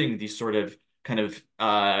supporting these sort of kind of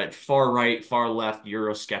far right, far left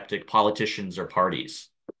Eurosceptic politicians or parties?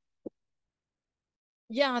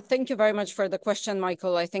 Yeah, thank you very much for the question,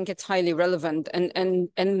 Michael. I think it's highly relevant,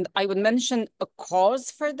 and I would mention a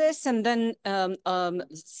cause for this, and then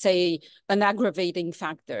say an aggravating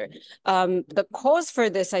factor. The cause for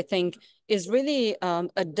this, I think, is really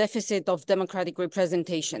a deficit of democratic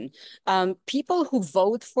representation. People who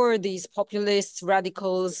vote for these populists,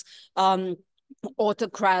 radicals,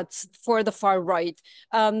 autocrats for the far right,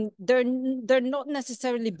 they're not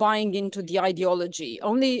necessarily buying into the ideology.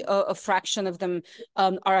 Only a fraction of them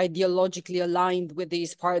are ideologically aligned with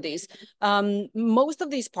these parties. Most of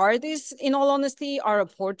these parties, in all honesty, are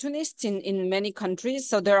opportunists in many countries.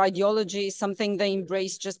 So their ideology is something they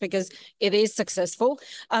embrace just because it is successful.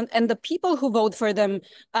 And the people who vote for them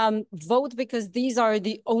vote because these are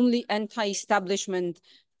the only anti-establishment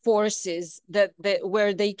forces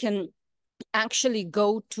where they can actually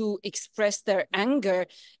go to express their anger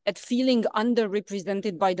at feeling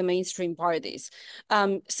underrepresented by the mainstream parties.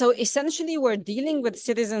 So essentially, we're dealing with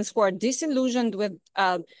citizens who are disillusioned with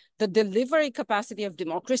the delivery capacity of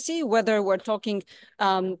democracy, whether we're talking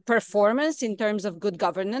performance in terms of good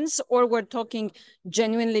governance, or we're talking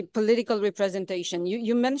genuinely political representation.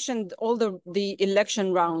 You mentioned all the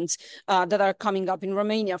election rounds that are coming up in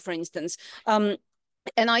Romania, for instance.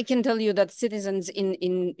 And I can tell you that citizens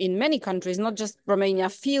in many countries, not just Romania,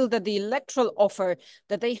 feel that the electoral offer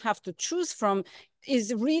that they have to choose from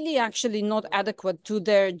is really actually not adequate to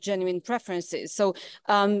their genuine preferences. So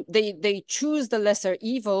they choose the lesser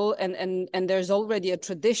evil, and there's already a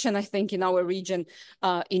tradition, I think, in our region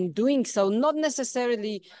in doing so, not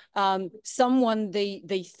necessarily someone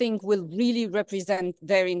they think will really represent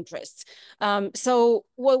their interests. So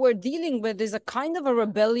what we're dealing with is a kind of a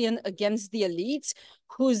rebellion against the elites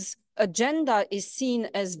whose agenda is seen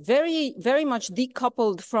as very, very much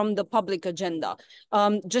decoupled from the public agenda.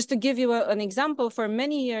 Just to give you an example, for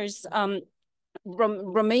many years,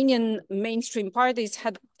 Romanian mainstream parties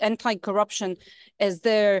had anti-corruption as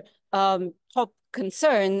their top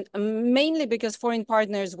concern, mainly because foreign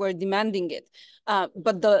partners were demanding it.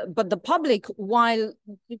 But the public, while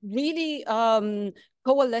really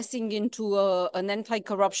coalescing into an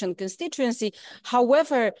anti-corruption constituency,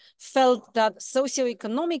 however, felt that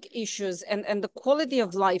socioeconomic issues and the quality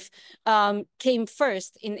of life came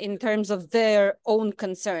first in terms of their own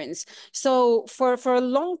concerns. So for a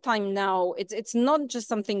long time now, it's not just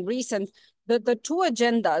something recent. The two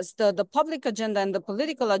agendas, the public agenda and the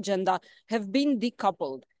political agenda, have been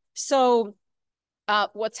decoupled. So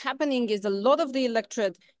what's happening is a lot of the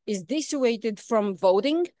electorate is dissuaded from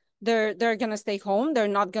voting. They're going to stay home. They're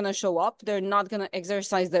not going to show up. They're not going to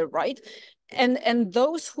exercise their right. And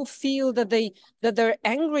those who feel that they're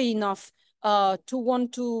angry enough to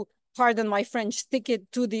want to, pardon my French, stick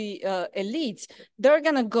it to the elites, they're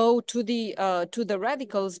going to go to the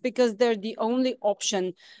radicals because they're the only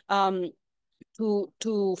option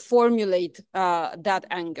to formulate that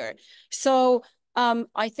anger. So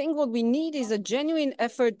I think what we need is a genuine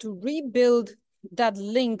effort to rebuild that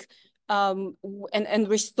link and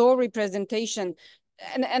restore representation.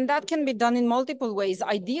 And that can be done in multiple ways.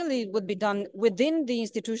 Ideally, it would be done within the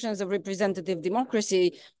institutions of representative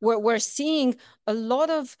democracy, where we're seeing a lot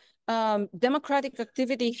of democratic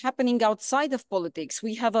activity happening outside of politics.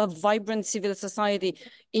 We have a vibrant civil society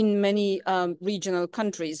in many regional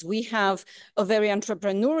countries. We have a very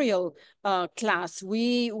entrepreneurial class.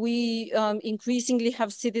 We increasingly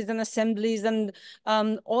have citizen assemblies and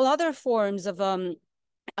all other forms of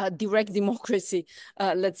direct democracy,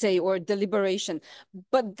 let's say, or deliberation.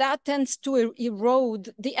 But that tends to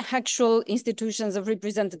erode the actual institutions of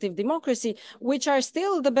representative democracy, which are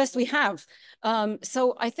still the best we have.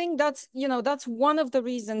 So I think that's one of the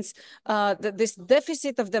reasons that this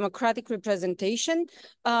deficit of democratic representation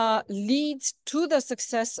leads to the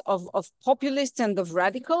success of populists and of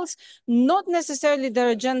radicals, not necessarily their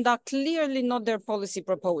agenda, clearly not their policy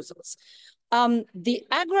proposals. The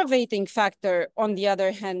aggravating factor, on the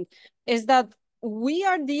other hand, is that we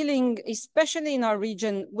are dealing, especially in our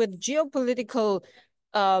region, with geopolitical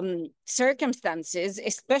circumstances,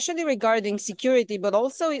 especially regarding security, but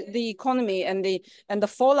also the economy and the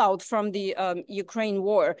fallout from the Ukraine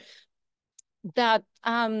war, that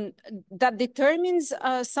that determines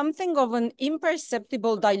something of an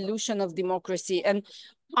imperceptible dilution of democracy. And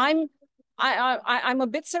I'm a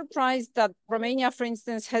bit surprised that Romania, for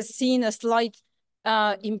instance, has seen a slight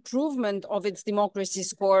improvement of its democracy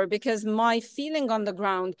score, because my feeling on the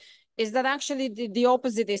ground is that actually the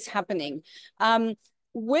opposite is happening.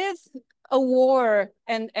 With a war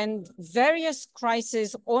and various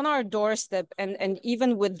crises on our doorstep and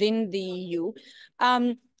even within the EU,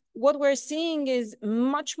 what we're seeing is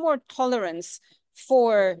much more tolerance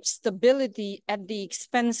for stability at the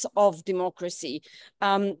expense of democracy.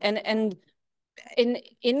 And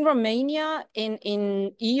in Romania,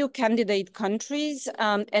 in EU candidate countries,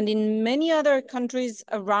 and in many other countries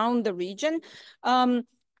around the region, the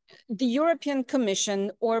European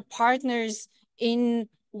Commission or partners in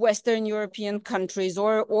Western European countries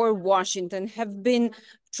or Washington have been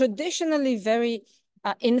traditionally very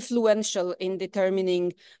influential in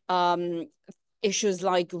determining issues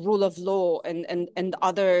like rule of law and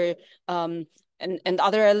other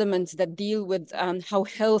elements that deal with how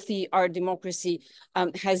healthy our democracy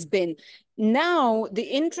has been. Now, the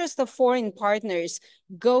interest of foreign partners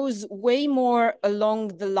goes way more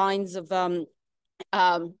along the lines of,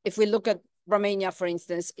 if we look at Romania, for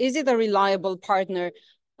instance, is it a reliable partner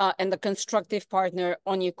and a constructive partner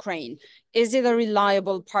on Ukraine? Is it a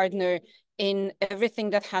reliable partner in everything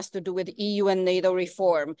that has to do with EU and NATO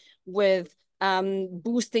reform, with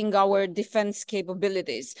boosting our defense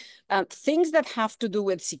capabilities, things that have to do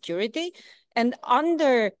with security? And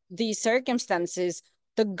under these circumstances,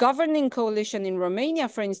 the governing coalition in Romania,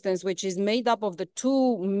 for instance, which is made up of the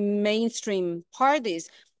two mainstream parties,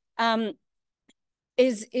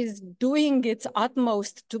 is doing its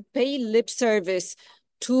utmost to pay lip service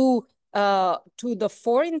to the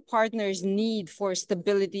foreign partners' need for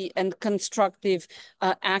stability and constructive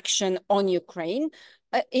action on Ukraine,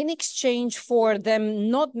 in exchange for them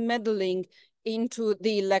not meddling into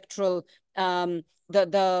the electoral, the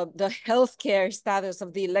healthcare status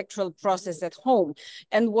of the electoral process at home.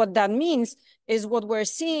 And what that means is what we're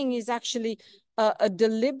seeing is actually a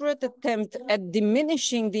deliberate attempt at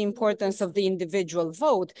diminishing the importance of the individual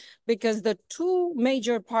vote, because the two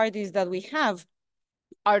major parties that we have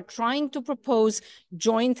are trying to propose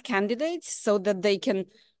joint candidates so that they can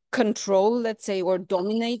control, let's say, or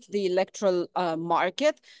dominate the electoral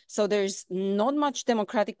market. So there's not much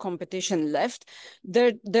democratic competition left.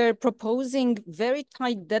 They're proposing very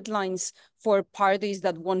tight deadlines for parties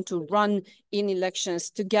that want to run in elections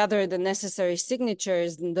to gather the necessary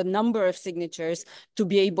signatures and the number of signatures to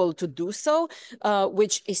be able to do so,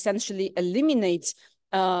 which essentially eliminates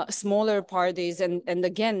smaller parties and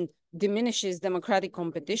again diminishes democratic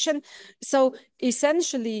competition. So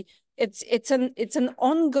essentially, it's an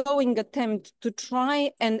ongoing attempt to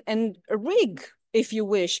try and rig, if you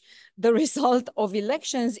wish, the result of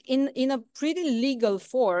elections in a pretty legal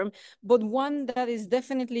form, but one that is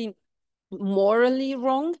definitely morally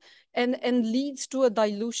wrong and leads to a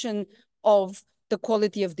dilution of the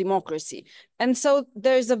quality of democracy. And so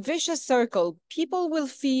there's a vicious circle. People will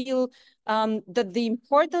feel that the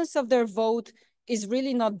importance of their vote is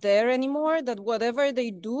really not there anymore, that whatever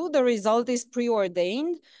they do, the result is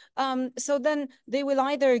preordained. So then they will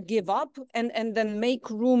either give up and then make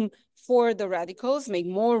room for the radicals, make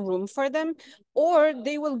more room for them, or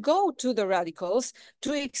they will go to the radicals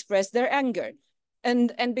to express their anger.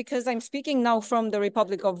 And because I'm speaking now from the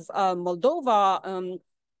Republic of Moldova,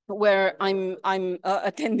 where I'm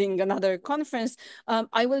attending another conference,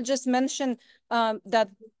 I will just mention that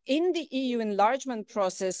in the EU enlargement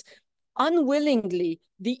process, unwillingly,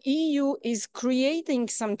 the EU is creating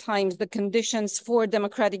sometimes the conditions for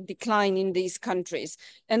democratic decline in these countries.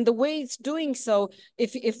 And the way it's doing so,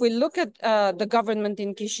 if we look at the government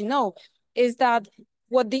in Chisinau, is that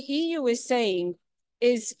what the EU is saying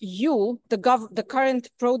is the current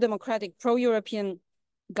pro-democratic, pro-European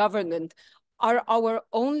government are our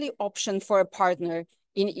only option for a partner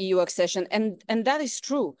in EU accession. And that is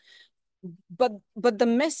true. But the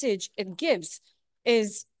message it gives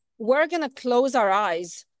is we're going to close our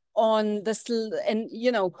eyes on this, and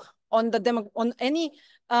on any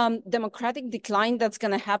democratic decline that's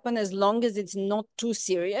going to happen as long as it's not too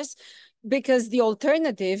serious, because the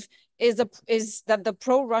alternative is that the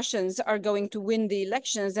pro-Russians are going to win the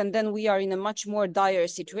elections, and then we are in a much more dire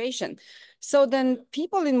situation. So then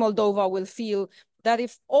people in Moldova will feel that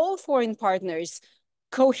if all foreign partners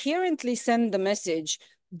coherently send the message,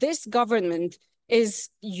 this government is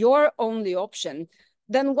your only option,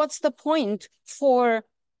 then what's the point for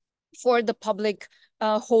the public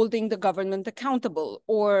holding the government accountable,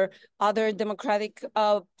 or other democratic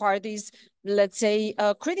parties, let's say,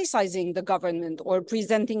 criticizing the government or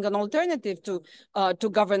presenting an alternative to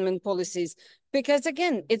government policies? Because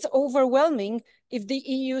again, it's overwhelming if the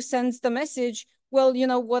EU sends the message, well,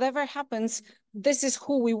 whatever happens, this is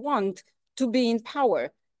who we want to be in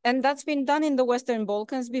power. And that's been done in the Western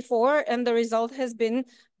Balkans before, and the result has been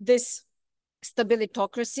this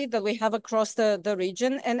stabilitocracy that we have across the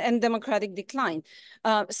region, and democratic decline.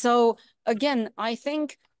 So again, I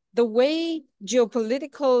think the way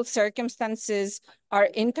geopolitical circumstances are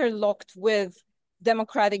interlocked with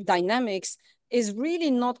democratic dynamics is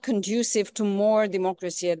really not conducive to more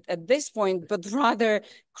democracy at this point, but rather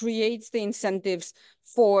creates the incentives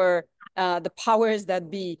for the powers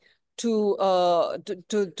that be to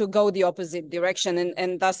go the opposite direction,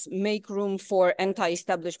 and thus make room for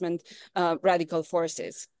anti-establishment radical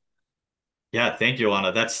forces. Yeah, thank you,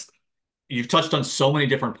 Anna. You've touched on so many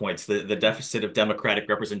different points. The deficit of democratic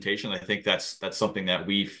representation. I think that's something that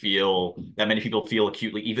many people feel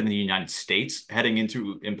acutely, even in the United States, heading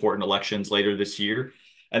into important elections later this year.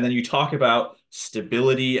 And then you talk about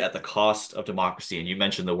stability at the cost of democracy, and you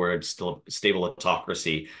mentioned the word stable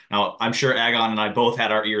autocracy. Now, I'm sure Agon and I both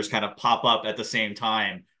had our ears kind of pop up at the same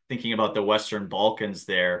time, thinking about the Western Balkans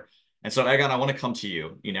there. And so, Agon, I want to come to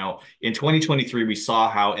you. In 2023, we saw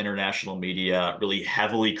how international media really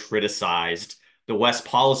heavily criticized the West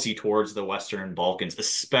policy towards the Western Balkans,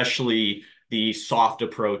 especially the soft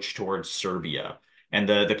approach towards Serbia and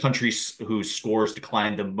the countries whose scores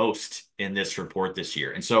declined the most in this report this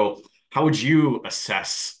year. And so, how would you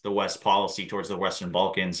assess the West policy towards the Western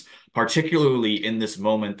Balkans, particularly in this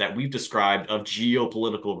moment that we've described of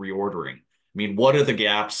geopolitical reordering? I mean, what are the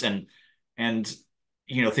gaps? And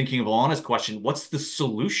thinking of Alana's question, what's the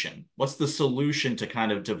solution? What's the solution to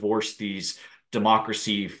kind of divorce these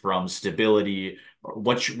democracy from stability?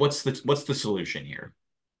 What's the solution here?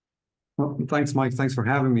 Well, thanks, Mike. Thanks for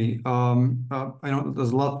having me. I know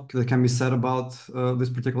there's a lot that can be said about this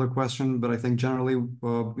particular question, but I think generally,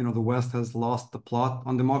 the West has lost the plot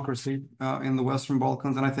on democracy in the Western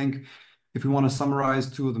Balkans. And I think if we want to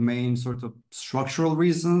summarize two of the main sort of structural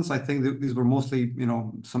reasons, I think that these were mostly,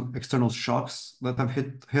 some external shocks that have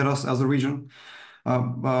hit us as a region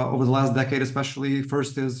over the last decade, especially.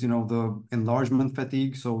 First is, the enlargement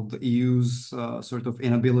fatigue. So the EU's sort of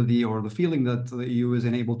inability, or the feeling that the EU is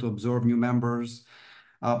unable to absorb new members.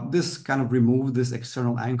 This kind of removed this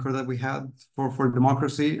external anchor that we had for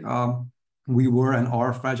democracy. We were and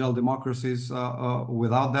are fragile democracies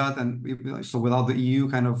without that. And so without the EU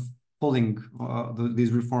kind of pulling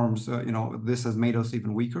these reforms, this has made us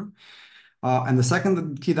even weaker. And the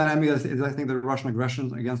second key dynamic is I think, the Russian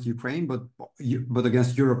aggression against Ukraine, but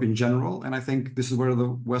against Europe in general. And I think this is where the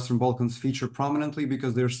Western Balkans feature prominently,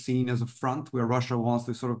 because they're seen as a front where Russia wants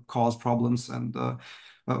to sort of cause problems and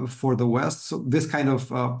for the West. So this kind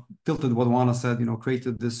of tilted what Juana said,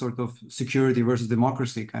 created this sort of security versus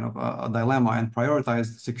democracy kind of a dilemma, and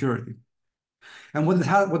prioritized security. And what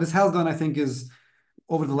this has done, I think, is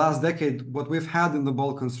over the last decade, what we've had in the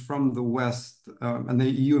Balkans from the West, and the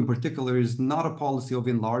EU in particular, is not a policy of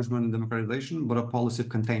enlargement and democratization, but a policy of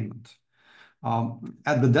containment,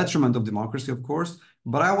 at the detriment of democracy, of course.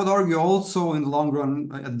 But I would argue also in the long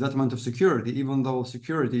run at the detriment of security, even though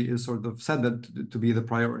security is sort of said that to be the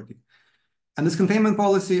priority. And this containment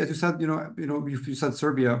policy, as you said, you said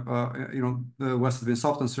Serbia, the West has been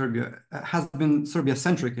soft on Serbia, has been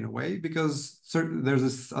Serbia-centric in a way, because there's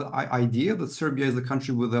this idea that Serbia is the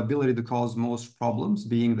country with the ability to cause most problems,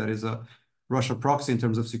 being that is a Russia proxy in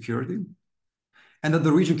terms of security, and that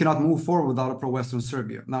the region cannot move forward without a pro-Western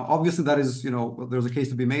Serbia. Now, obviously, that is, there's a case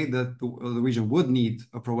to be made that the region would need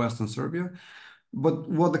a pro-Western Serbia. But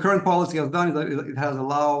what the current policy has done is that it has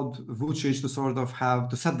allowed Vučić to sort of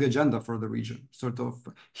to set the agenda for the region. Sort of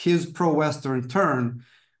his pro-Western turn,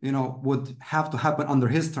 would have to happen under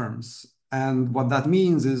his terms. And what that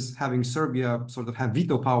means is having Serbia sort of have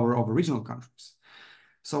veto power over regional countries.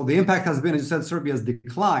 So the impact has been, as you said, Serbia's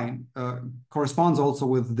decline corresponds also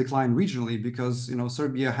with decline regionally, because,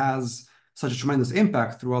 Serbia has such a tremendous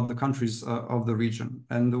impact throughout the countries of the region.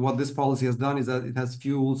 And what this policy has done is that it has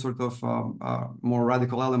fueled sort of more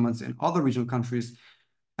radical elements in other regional countries,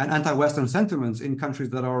 and anti-Western sentiments in countries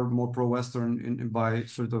that are more pro-Western by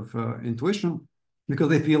sort of intuition, because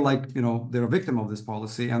they feel like, they're a victim of this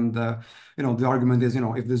policy. And, the argument is,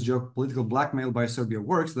 if this geopolitical blackmail by Serbia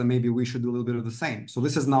works, then maybe we should do a little bit of the same. So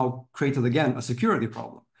this has now created, again, a security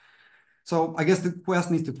problem. So I guess the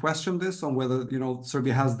West needs to question this on whether,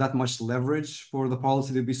 Serbia has that much leverage for the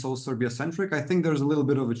policy to be so Serbia-centric. I think there's a little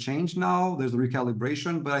bit of a change now. There's a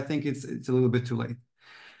recalibration, but I think it's a little bit too late.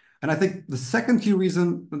 And I think the second key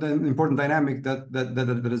reason, the important dynamic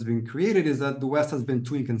that has been created, is that the West has been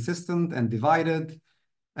too inconsistent and divided,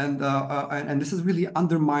 and this has really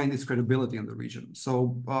undermined its credibility in the region.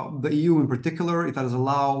 So the EU in particular, it has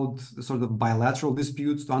allowed the sort of bilateral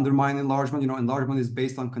disputes to undermine enlargement. Enlargement is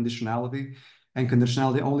based on conditionality, and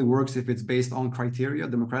conditionality only works if it's based on criteria,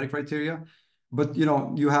 democratic criteria. But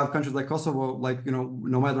you have countries like Kosovo,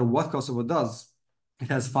 no matter what Kosovo does, it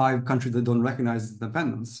has 5 countries that don't recognize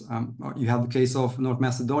independence. You have the case of North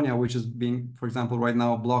Macedonia, which is being, for example, right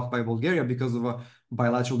now blocked by Bulgaria because of a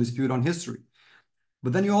bilateral dispute on history.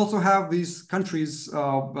 But then you also have these countries,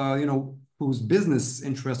 whose business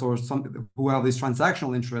interests or who have these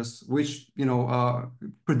transactional interests, which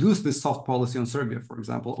produce this soft policy on Serbia, for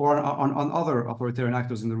example, or on other authoritarian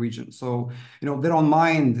actors in the region. So they don't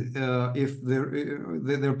mind if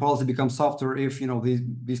their policy becomes softer if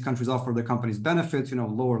these countries offer their companies benefits,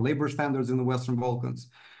 lower labor standards in the Western Balkans,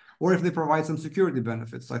 or if they provide some security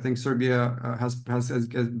benefits. I think Serbia has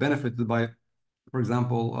benefited by, for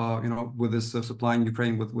example, with this supplying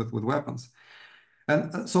Ukraine with weapons.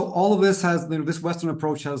 And so all of this has, this Western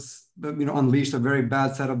approach has, unleashed a very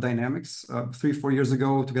bad set of dynamics. 3-4 years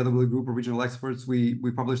ago, together with a group of regional experts, we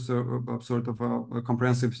published a sort of a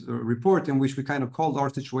comprehensive report in which we kind of called our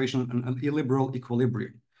situation an illiberal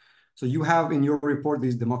equilibrium. So you have in your report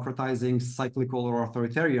these democratizing, cyclical, or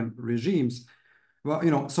authoritarian regimes.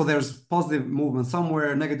 Well, so there's positive movement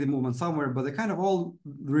somewhere, negative movement somewhere, but they kind of all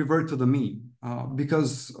revert to the mean.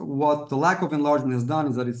 Because what the lack of enlargement has done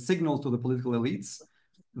is that it signals to the political elites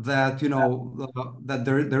that, that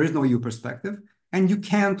there is no EU perspective, and you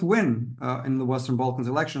can't win in the Western Balkans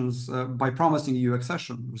elections by promising EU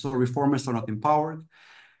accession. So reformists are not empowered.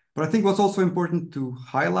 But I think what's also important to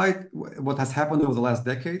highlight, what has happened over the last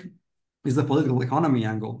decade, is the political economy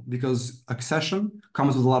angle, because accession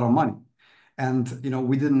comes with a lot of money. And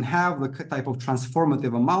we didn't have the type of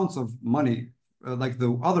transformative amounts of money like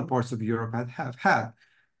the other parts of Europe have had.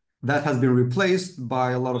 That has been replaced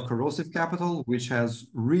by a lot of corrosive capital, which has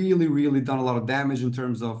really, really done a lot of damage in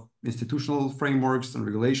terms of institutional frameworks and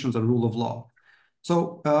regulations and rule of law.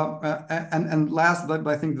 So, and last, but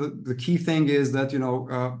I think the key thing is that,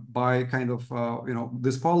 by kind of,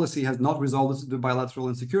 this policy has not resolved the bilateral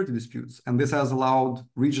and security disputes. And this has allowed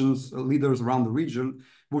leaders around the region,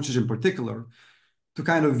 Vučić in particular, to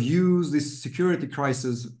kind of use this security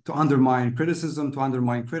crisis to undermine criticism, to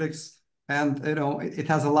undermine critics. And, it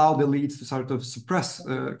has allowed elites to sort of suppress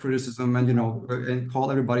criticism and, and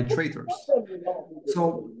call everybody traitors.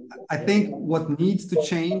 So I think what needs to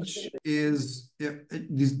change is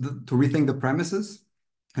to rethink the premises,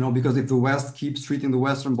 because if the West keeps treating the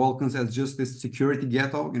Western Balkans as just this security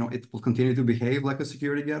ghetto, it will continue to behave like a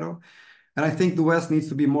security ghetto. And I think the West needs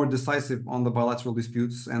to be more decisive on the bilateral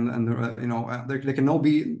disputes, and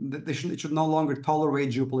it should no longer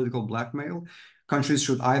tolerate geopolitical blackmail. Countries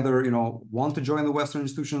should either want to join the Western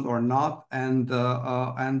institutions or not, and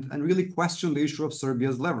really question the issue of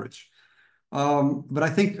Serbia's leverage. But I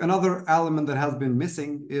think another element that has been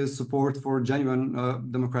missing is support for genuine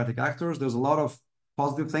democratic actors. There's a lot of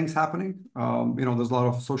positive things happening. There's a lot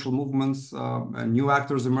of social movements and new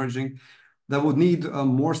actors emerging that would need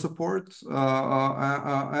more support,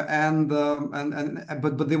 but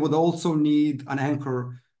they would also need an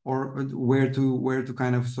anchor or where to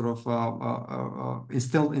kind of sort of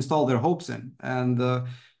install their hopes in. And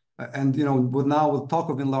with talk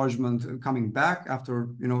of enlargement coming back after,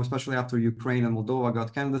 especially after Ukraine and Moldova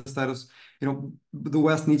got candidate status, the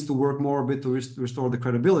West needs to work more a bit to restore the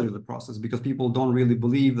credibility of the process, because people don't really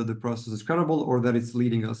believe that the process is credible or that it's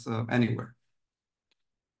leading us anywhere.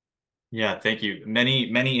 Yeah, thank you.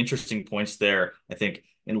 Many interesting points there. I think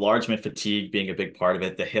enlargement fatigue being a big part of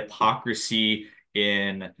it, the hypocrisy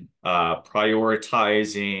in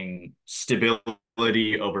prioritizing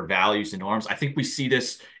stability over values and norms. I think we see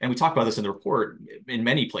this, and we talk about this in the report, in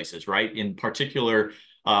many places, right? In particular,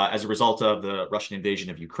 as a result of the Russian invasion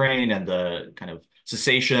of Ukraine and the kind of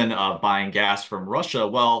cessation of buying gas from Russia,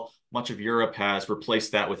 well, much of Europe has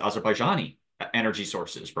replaced that with Azerbaijani energy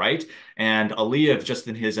sources, right? And Aliyev, just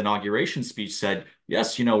in his inauguration speech, said,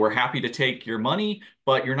 yes, we're happy to take your money,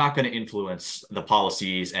 but you're not going to influence the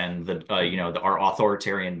policies and our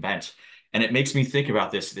authoritarian bent. And it makes me think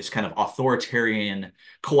about this kind of authoritarian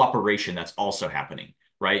cooperation that's also happening,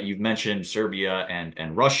 right? You've mentioned Serbia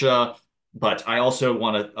and Russia, but I also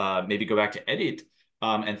want to maybe go back to Edit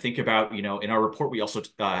and think about, in our report, we also,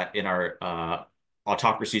 in our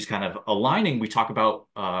autocracies kind of aligning, we talk about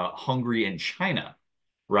Hungary and China,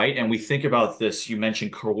 right? And we think about this, you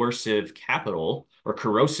mentioned coercive capital or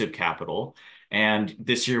corrosive capital. And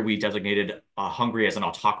this year we designated Hungary as an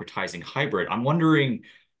autocratizing hybrid. I'm wondering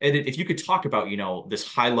if you could talk about, this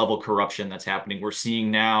high level corruption that's happening. We're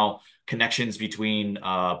seeing now connections between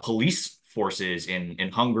police forces in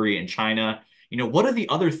Hungary and China. What are the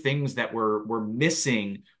other things that we're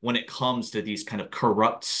missing when it comes to these kind of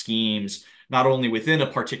corrupt schemes, not only within a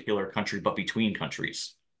particular country, but between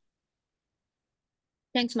countries?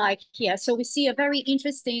 Thanks, Mike. Yeah, so we see a very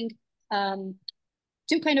interesting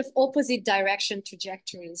two kind of opposite direction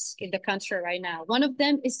trajectories in the country right now. One of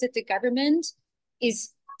them is that the government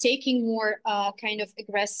is taking more kind of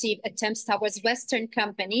aggressive attempts towards Western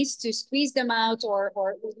companies to squeeze them out or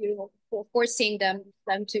forcing them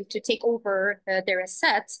to take over their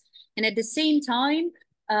assets. And at the same time,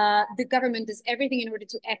 the government does everything in order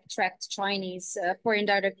to attract Chinese foreign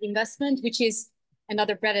direct investment, which is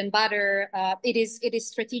another bread and butter. It is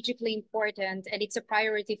strategically important, and it's a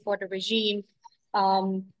priority for the regime.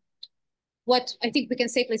 What I think we can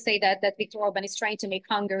safely say that Viktor Orban is trying to make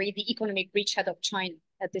Hungary the economic bridgehead of China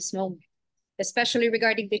at this moment, especially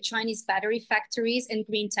regarding the Chinese battery factories and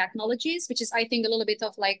green technologies, which is, I think, a little bit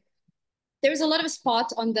of like, there's a lot of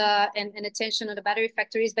spot on and attention on the battery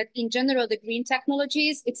factories, but in general, the green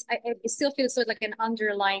technologies, it still feels sort of like an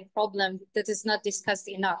underlying problem that is not discussed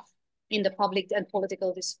enough in the public and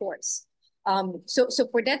political discourse. So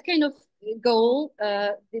for that kind of goal,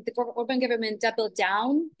 the Orban government doubled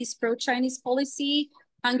down his pro-Chinese policy.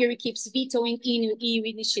 Hungary keeps vetoing EU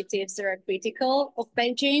initiatives that are critical of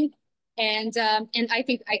Beijing. And I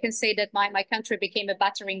think I can say that my country became a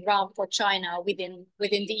battering ram for China within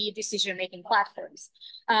the EU decision-making platforms.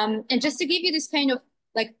 And just to give you this kind of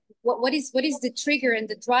like what is the trigger and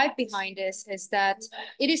the drive behind this is that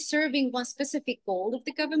it is serving one specific goal of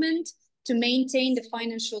the government to maintain the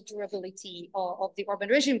financial durability of the Orban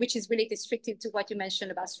regime, which is really restricted to what you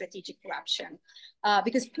mentioned about strategic corruption.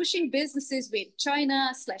 Because pushing businesses with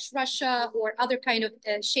China/Russia or other kind of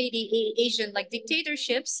shady Asian like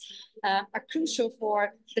dictatorships are crucial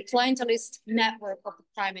for the clientelist network of the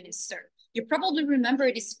prime minister. You probably remember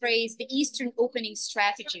this phrase, the Eastern opening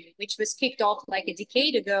strategy, which was kicked off like a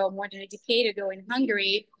decade ago, more than a decade ago in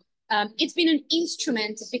Hungary. It's been an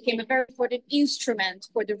instrument, it became a very important instrument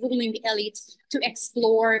for the ruling elite to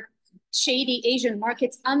explore shady Asian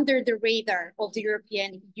markets under the radar of the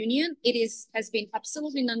European Union. It has been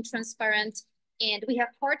absolutely non-transparent, and we have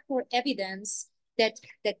hardcore evidence that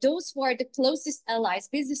those who are the closest allies,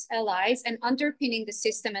 business allies, and underpinning the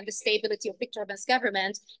system and the stability of Viktor Orban's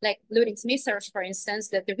government, like Ludwig Smeltzer, for instance,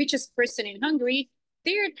 that the richest person in Hungary,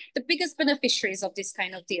 they're the biggest beneficiaries of this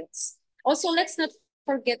kind of deals. Also, let's not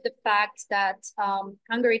forget the fact that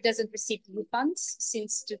Hungary doesn't receive EU funds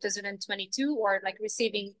since 2022, or like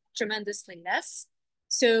receiving tremendously less.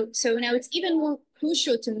 So now it's even more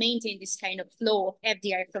crucial to maintain this kind of flow of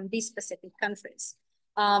FDI from these specific countries.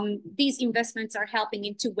 These investments are helping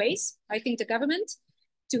in two ways. I think the government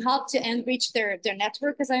to help to enrich their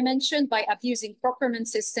network, as I mentioned, by abusing procurement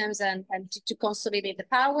systems and to consolidate the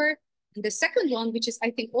power. And the second one, which is I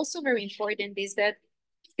think also very important, is that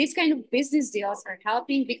these kind of business deals are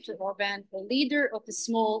helping Viktor Orban, the leader of a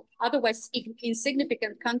small, otherwise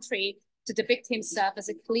insignificant country, to depict himself as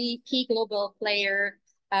a key global player.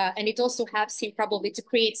 And it also helps him probably to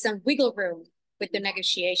create some wiggle room with the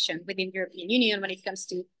negotiation within the European Union when it comes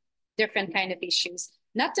to different kind of issues.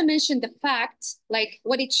 Not to mention the fact, like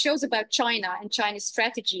what it shows about China and China's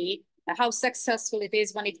strategy, how successful it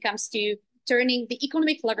is when it comes to turning the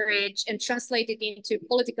economic leverage and translate it into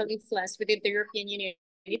political influence within the European Union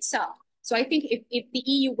itself. So I think if the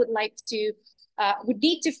EU would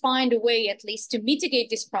need to find a way at least to mitigate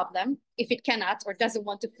this problem, if it cannot or doesn't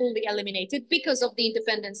want to fully eliminate it because of the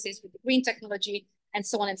interdependencies with the green technology and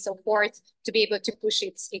so on and so forth, to be able to push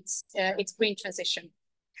its green transition.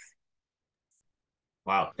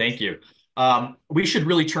 Wow, thank you. We should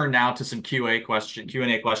really turn now to some Q&A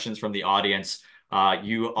questions from the audience.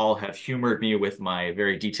 You all have humored me with my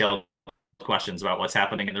very detailed questions about what's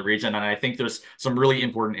happening in the region, and I think there's some really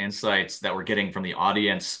important insights that we're getting from the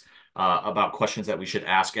audience about questions that we should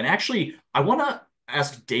ask. And actually, I want to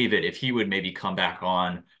ask David if he would maybe come back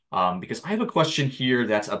on, because I have a question here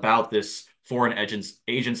that's about this foreign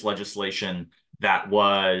agents legislation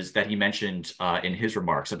that he mentioned in his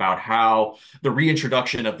remarks about how the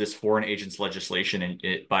reintroduction of this foreign agents legislation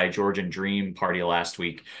by Georgian Dream Party last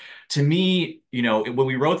week. To me, when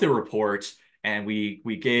we wrote the report and we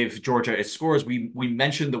gave Georgia its scores, we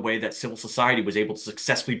mentioned the way that civil society was able to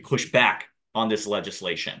successfully push back on this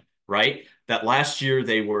legislation, right? That last year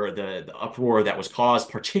they were the uproar that was caused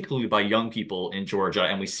particularly by young people in Georgia,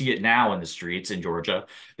 and we see it now in the streets in Georgia.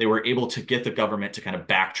 They were able to get the government to kind of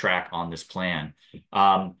backtrack on this plan.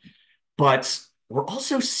 But we're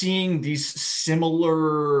also seeing these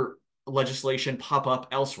similar legislation pop up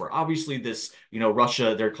elsewhere. Obviously, this,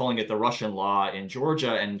 Russia, they're calling it the Russian law in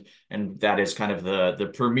Georgia, and that is kind of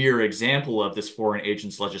the premier example of this foreign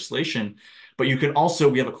agents legislation. But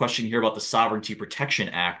we have a question here about the Sovereignty Protection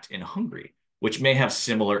Act in Hungary, which may have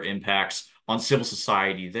similar impacts on civil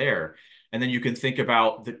society there. And then you can think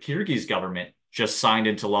about the Kyrgyz government just signed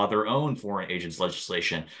into law their own foreign agents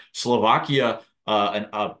legislation. Slovakia,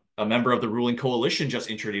 a member of the ruling coalition,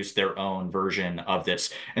 just introduced their own version of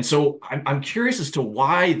this. And so I'm curious as to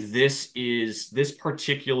why this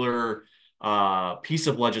particular piece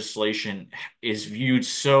of legislation is viewed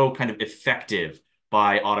so kind of effective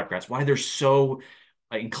by autocrats, why they're so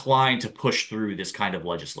inclined to push through this kind of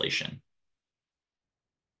legislation.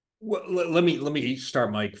 Well, let me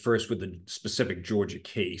start, Mike, first with the specific Georgia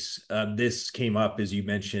case. This came up, as you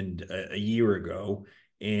mentioned, a year ago,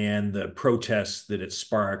 and the protests that it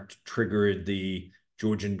sparked triggered the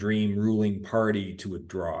Georgian Dream ruling party to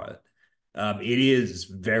withdraw it. It is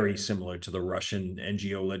very similar to the Russian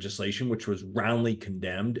NGO legislation, which was roundly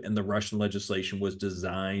condemned, and the Russian legislation was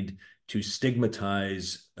designed to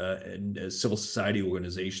stigmatize civil society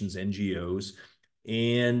organizations, NGOs.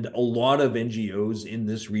 And a lot of NGOs in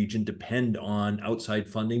this region depend on outside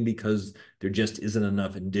funding because there just isn't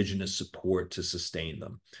enough indigenous support to sustain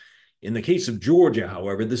them. In the case of Georgia,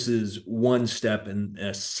 however, this is one step in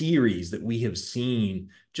a series that we have seen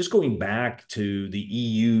just going back to the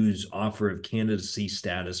EU's offer of candidacy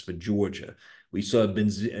status for Georgia. We saw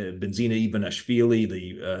Benzina Ivanishvili,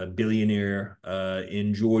 the billionaire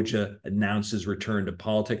in Georgia, announce his return to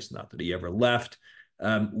politics, not that he ever left.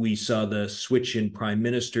 We saw the switch in prime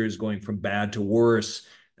ministers going from bad to worse.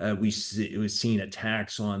 We've seen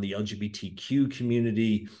attacks on the LGBTQ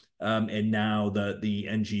community, and now the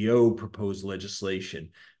NGO proposed legislation.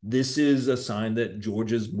 This is a sign that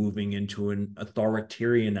Georgia's moving into an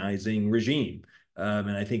authoritarianizing regime.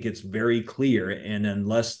 And I think it's very clear. And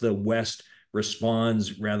unless the West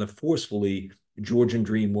responds rather forcefully, Georgian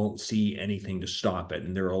Dream won't see anything to stop it.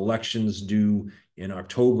 And there are elections due in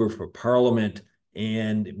October for parliament.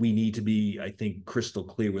 And we need to be, I think, crystal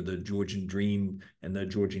clear with the Georgian Dream and the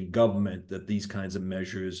Georgian government that these kinds of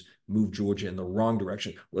measures move Georgia in the wrong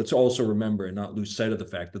direction. Let's also remember and not lose sight of the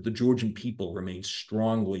fact that the Georgian people remain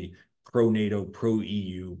strongly pro-NATO,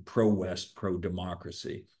 pro-EU, pro-West,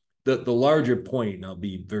 pro-democracy. The larger point, and I'll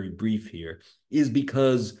be very brief here, is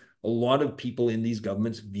because a lot of people in these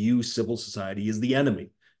governments view civil society as the enemy.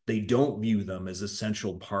 They don't view them as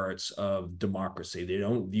essential parts of democracy. They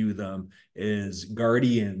don't view them as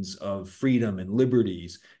guardians of freedom and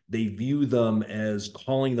liberties. They view them as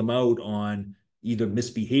calling them out on either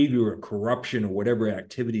misbehavior or corruption or whatever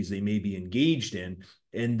activities they may be engaged in,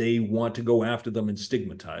 and they want to go after them and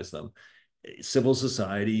stigmatize them. Civil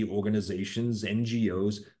society organizations,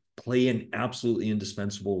 NGOs, play an absolutely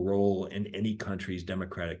indispensable role in any country's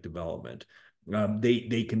democratic development.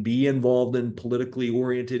 They can be involved in politically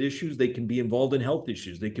oriented issues. They can be involved in health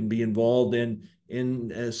issues. They can be involved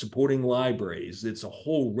in supporting libraries. It's a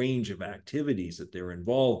whole range of activities that they're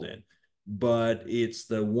involved in. But it's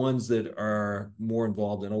the ones that are more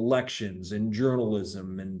involved in elections and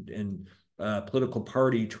journalism and political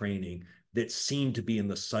party training that seem to be in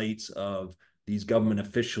the sights of these government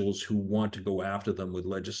officials who want to go after them with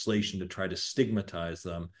legislation to try to stigmatize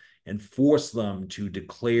them and force them to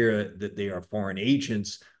declare that they are foreign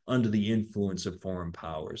agents under the influence of foreign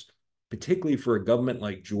powers, particularly for a government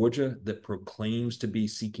like Georgia that proclaims to be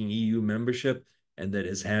seeking EU membership and that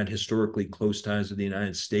has had historically close ties with the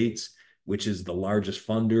United States, which is the largest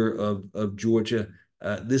funder of Georgia.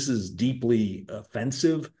 This is deeply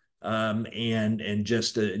offensive and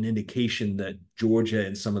just an indication that Georgia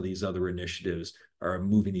and some of these other initiatives are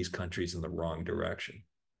moving these countries in the wrong direction.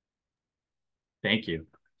 Thank you.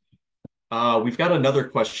 We've got another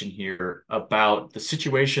question here about the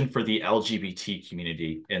situation for the LGBT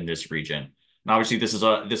community in this region. And obviously, this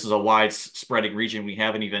is a widespreading region. We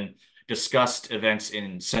haven't even discussed events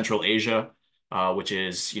in Central Asia, which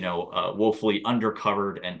is woefully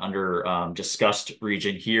undercovered and under discussed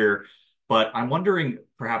region here. But I'm wondering,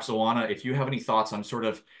 perhaps, Oana, if you have any thoughts on sort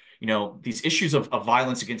of these issues of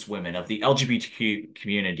violence against women, of the LGBTQ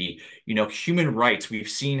community, human rights. We've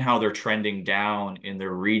seen how they're trending down in the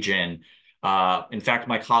region. In fact,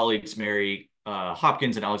 my colleagues, Mary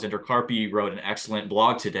Hopkins and Alexander Karpy, wrote an excellent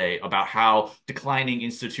blog today about how declining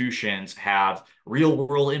institutions have real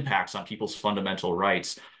world impacts on people's fundamental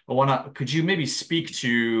rights. could you maybe speak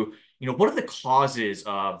to, what are the causes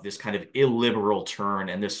of this kind of illiberal turn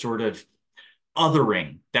and this sort of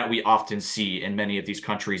othering that we often see in many of these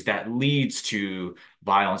countries that leads to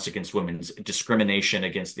violence against women, discrimination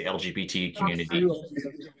against the LGBT community?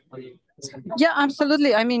 Yeah,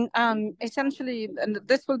 absolutely. I mean, essentially, and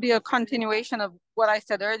this will be a continuation of what I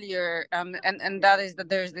said earlier, and that is that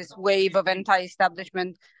there's this wave of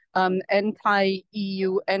anti-establishment,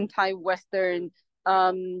 anti-EU, anti-Western,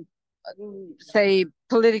 say,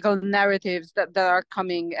 political narratives that are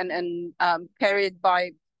coming and carried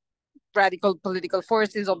by radical political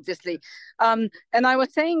forces, obviously. And I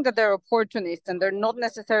was saying that they're opportunists and they're not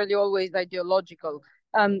necessarily always ideological.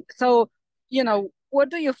 So, what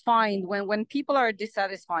do you find when people are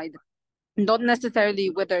dissatisfied, not necessarily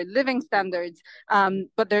with their living standards,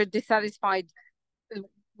 but they're dissatisfied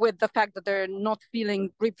with the fact that they're not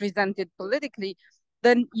feeling represented politically?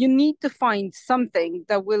 Then you need to find something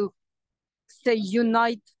that will, say,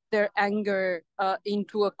 unite their anger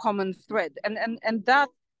into a common thread. And that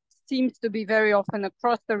seems to be very often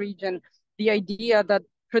across the region, the idea that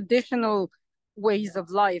traditional ways of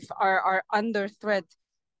life are under threat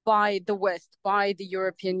by the West, by the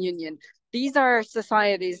European Union. These are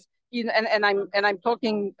societies, and I'm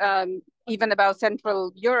talking even about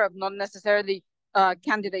Central Europe, not necessarily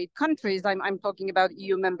candidate countries. I'm talking about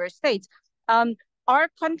EU member states. Our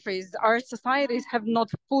countries, our societies have not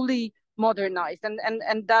fully modernized,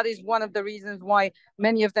 and that is one of the reasons why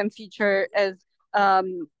many of them feature as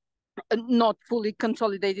not fully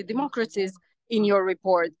consolidated democracies in your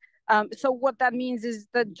report. So what that means is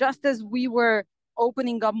that just as we were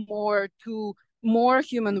opening up more to more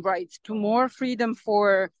human rights, to more freedom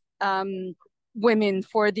for women,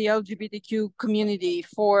 for the LGBTQ community,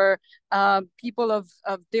 for people of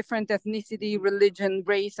different ethnicity, religion,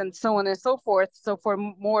 race, and so on and so forth, so for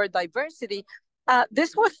more diversity,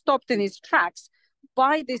 this was stopped in its tracks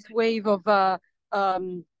by this wave of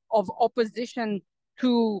opposition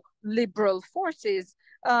to liberal forces,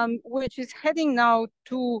 which is heading now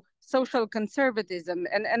to social conservatism.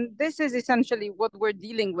 And this is essentially what we're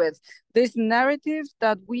dealing with. This narrative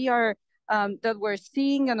that we're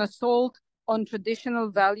seeing an assault on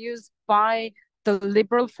traditional values by the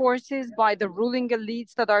liberal forces, by the ruling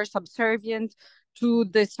elites that are subservient to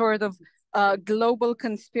this sort of global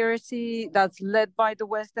conspiracy that's led by the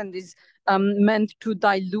West and is meant to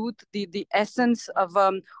dilute the essence of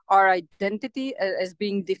our identity as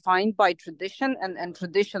being defined by tradition and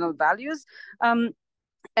traditional values.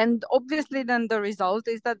 And obviously, then the result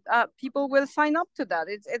is that people will sign up to that.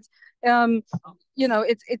 It's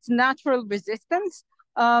natural resistance.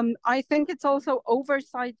 I think it's also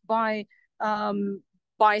oversight by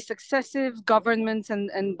successive governments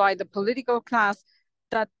and by the political class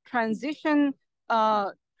that transition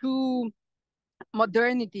to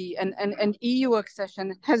modernity and EU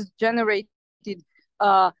accession has generated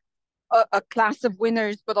a class of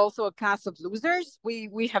winners, but also a class of losers.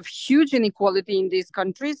 We have huge inequality in these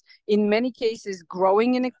countries, in many cases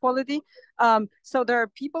growing inequality. So there are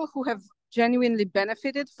people who have genuinely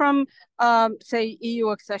benefited from, say, EU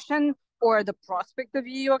accession or the prospect of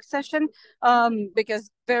EU accession,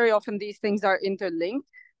 because very often these things are interlinked.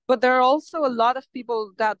 But there are also a lot of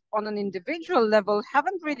people that on an individual level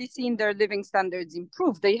haven't really seen their living standards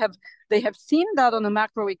improve. They have seen that on a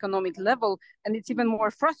macroeconomic level, and it's even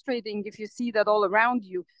more frustrating if you see that all around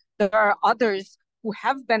you there are others who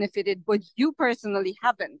have benefited, but you personally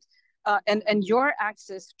haven't. And your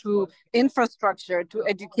access to infrastructure, to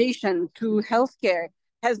education, to healthcare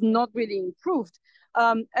has not really improved.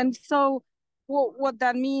 And so what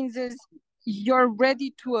that means is you're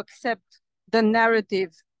ready to accept the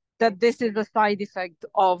narrative that this is a side effect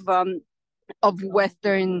of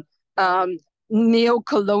Western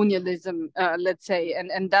neocolonialism, let's say,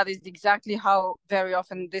 and that is exactly how very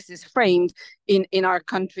often this is framed in our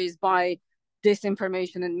countries by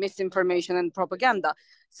disinformation and misinformation and propaganda.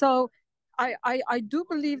 So I do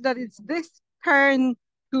believe that it's this turn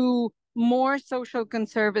to more social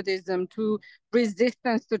conservatism, to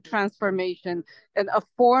resistance to transformation, and a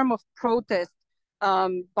form of protest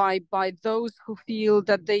by those who feel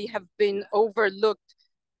that they have been overlooked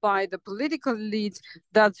by the political elites,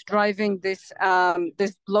 that's driving this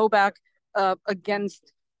blowback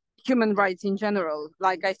against human rights in general.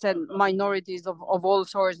 Like I said, minorities of all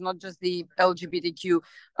sorts, not just the LGBTQ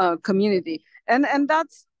community. And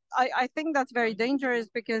that's, I think that's very dangerous,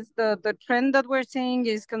 because the trend that we're seeing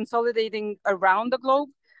is consolidating around the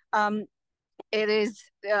globe. It is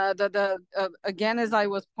again, as I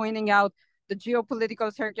was pointing out, the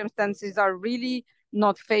geopolitical circumstances are really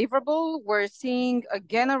not favorable. We're seeing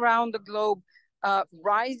again around the globe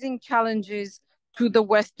rising challenges to the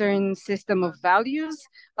Western system of values.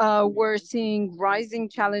 We're seeing rising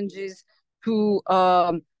challenges to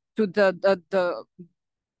the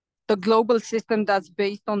global system that's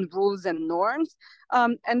based on rules and norms.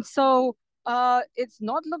 And so it's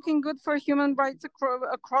not looking good for human rights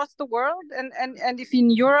across the world. And if in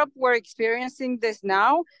Europe we're experiencing this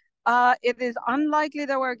now, it is unlikely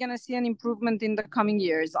that we're going to see an improvement in the coming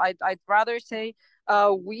years. I'd rather say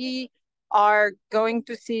we are going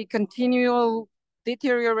to see continual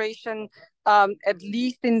deterioration, at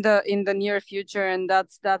least in the near future, and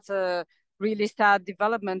that's a really sad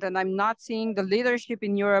development. And I'm not seeing the leadership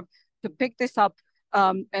in Europe to pick this up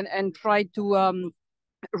and try to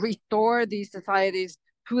restore these societies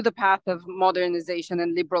to the path of modernization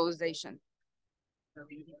and liberalization.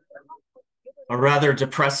 A rather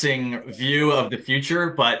depressing view of the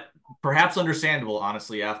future, but perhaps understandable,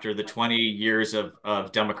 honestly, after the 20 years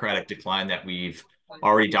of democratic decline that we've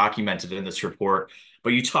already documented in this report.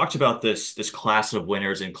 But you talked about this class of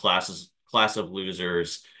winners and class of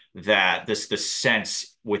losers, that this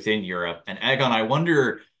sense within Europe. And Egon, I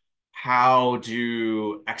wonder, how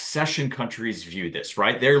do accession countries view this,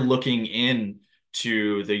 right? They're looking in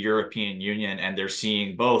to the European Union and they're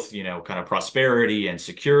seeing both, kind of prosperity and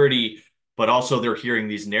security, but also they're hearing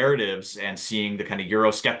these narratives and seeing the kind of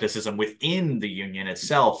Euroscepticism within the Union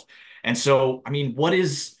itself. And so, I mean,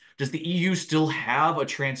 does the EU still have a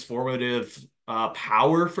transformative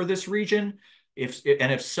power for this region?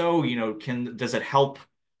 If so, does it help?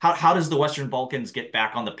 How does the Western Balkans get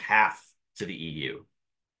back on the path to the EU?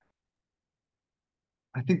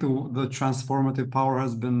 I think the transformative power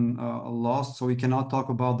has been lost, so we cannot talk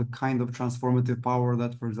about the kind of transformative power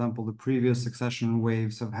that, for example, the previous accession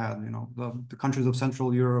waves have had. The countries of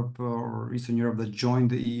Central Europe or Eastern Europe that joined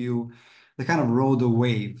the EU, they kind of rode a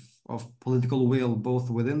wave of political will, both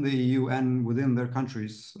within the EU and within their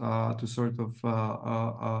countries, to sort of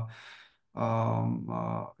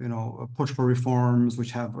push for reforms,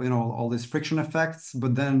 which have all these friction effects.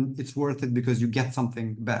 But then it's worth it because you get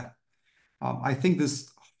something back. I think this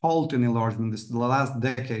halt in enlargement, the last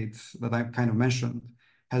decade that I kind of mentioned,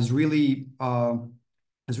 has really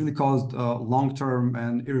caused long-term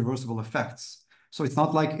and irreversible effects. So it's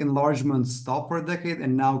not like enlargement stopped for a decade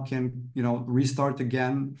and now can restart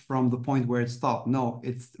again from the point where it stopped. No,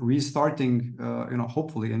 it's restarting,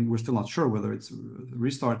 hopefully, and we're still not sure whether it's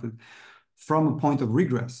restarted, from a point of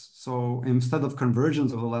regress. So instead of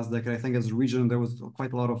convergence over the last decade, I think as a region, there was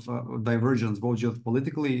quite a lot of divergence, both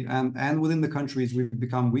geopolitically and within the countries. We've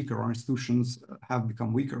become weaker. Our institutions have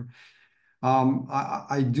become weaker.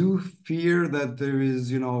 I do fear that there is,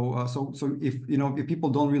 so if people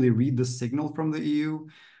don't really read the signal from the EU,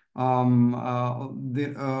 our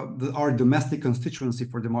domestic constituency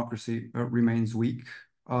for democracy remains weak.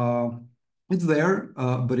 It's there,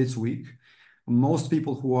 but it's weak. Most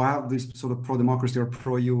people who have this sort of pro-democracy or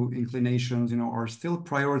pro-EU inclinations, are still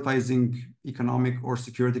prioritizing economic or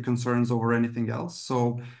security concerns over anything else.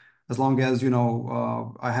 So as long as,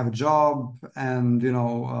 I have a job and,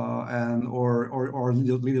 or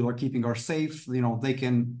leaders are keeping us safe, they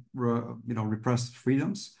can, repress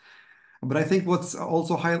freedoms. But I think what's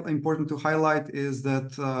also important to highlight is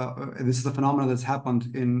that this is a phenomenon that's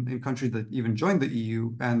happened in countries that even joined the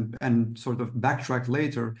EU and sort of backtracked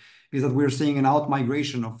later, is that we're seeing an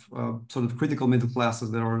out-migration of sort of critical middle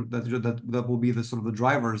classes that will be the sort of the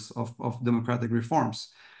drivers of democratic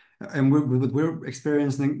reforms. And we're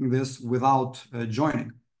experiencing this without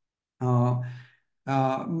joining.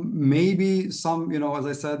 Maybe some, as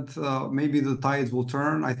I said, maybe the tides will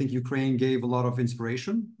turn. I think Ukraine gave a lot of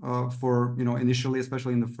inspiration for, initially,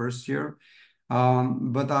 especially in the first year.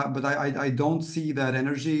 But I don't see that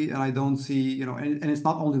energy, and I don't see, and it's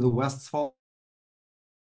not only the West's fault.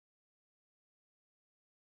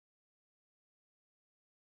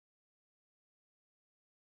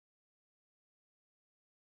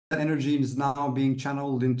 Energy is now being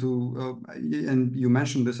channeled into, and you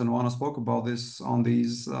mentioned this, and Juana spoke about this, on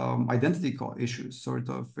these identity issues, sort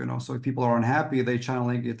of, so if people are unhappy, they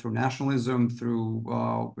channeling it through nationalism, through,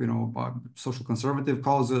 social conservative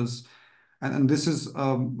causes. And this is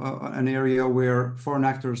an area where foreign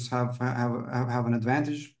actors have an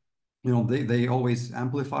advantage. They always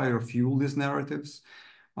amplify or fuel these narratives,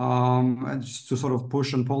 and just to sort of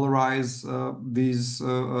push and polarize these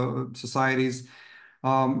societies.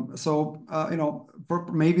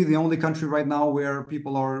 Maybe the only country right now where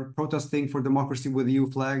people are protesting for democracy with EU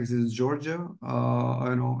flags is Georgia.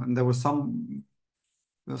 And there was some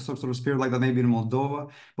sort of spirit like that maybe in Moldova.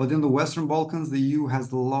 But in the Western Balkans, the EU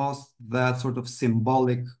has lost that sort of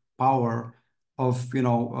symbolic power of,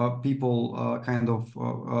 people kind of,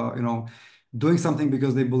 doing something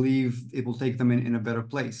because they believe it will take them in a better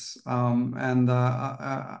place.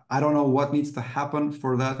 I don't know what needs to happen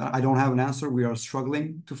for that. I don't have an answer. We are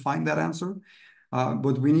struggling to find that answer.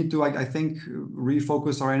 But we need to, I think,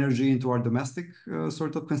 refocus our energy into our domestic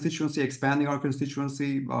sort of constituency, expanding our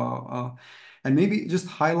constituency, and maybe just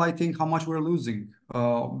highlighting how much we're losing.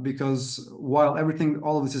 Because while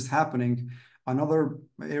all of this is happening, another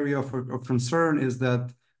area of concern is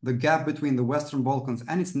that the gap between the Western Balkans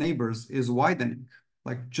and its neighbors is widening.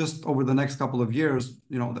 Like just over the next couple of years,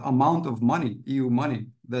 the amount of money, EU money,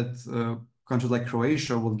 that countries like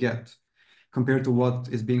Croatia will get compared to what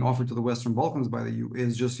is being offered to the Western Balkans by the EU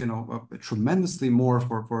is just, tremendously more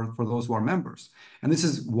for those who are members. And this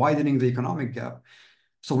is widening the economic gap.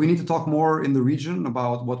 So we need to talk more in the region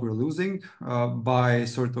about what we're losing by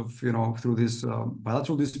sort of, through these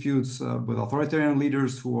bilateral disputes with authoritarian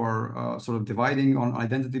leaders who are sort of dividing on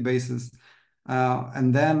identity basis.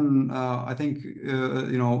 And then I think,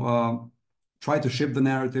 try to shift the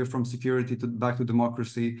narrative from security back to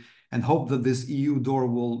democracy and hope that this EU door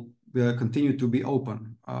will continue to be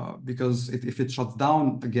open. Because if it shuts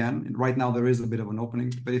down again, right now there is a bit of an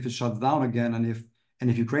opening, but if it shuts down again and if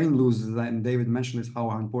Ukraine loses, and David mentioned this, how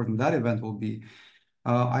important that event will be,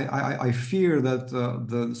 I fear that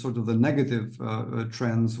the sort of the negative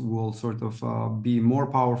trends will sort of be more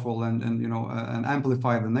powerful and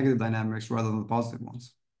amplify the negative dynamics rather than the positive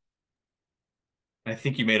ones. I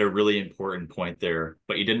think you made a really important point there,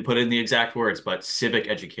 but you didn't put it in the exact words, but civic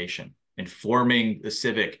education, informing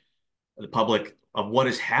the public of what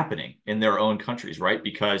is happening in their own countries, right?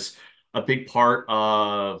 Because a big part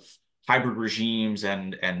of hybrid regimes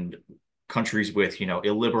and countries with,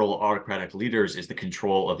 illiberal autocratic leaders is the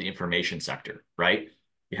control of the information sector, right?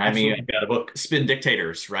 Behind me, I've got a book, Spin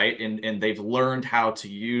Dictators, right? And they've learned how to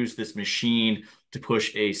use this machine to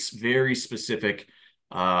push a very specific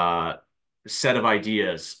set of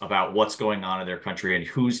ideas about what's going on in their country and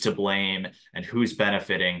who's to blame and who's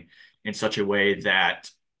benefiting in such a way that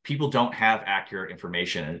people don't have accurate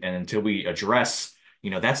information. And until we address,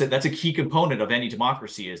 that's a key component of any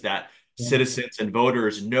democracy, is that citizens and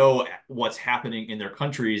voters know what's happening in their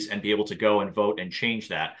countries and be able to go and vote and change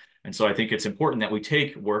that. And so I think it's important that we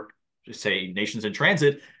take work, say, Nations in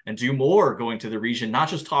Transit, and do more going to the region, not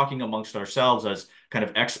just talking amongst ourselves as kind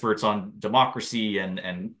of experts on democracy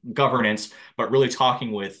and governance, but really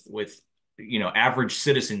talking with average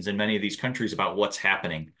citizens in many of these countries about what's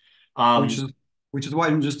happening. Which is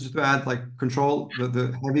why, just to add, like,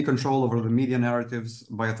 the heavy control over the media narratives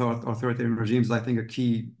by authoritarian regimes, I think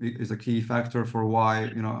is a key factor for why,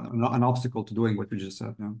 an obstacle to doing what you just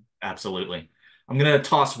said. Absolutely. I'm going to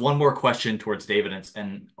toss one more question towards David,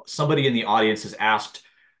 and somebody in the audience has asked,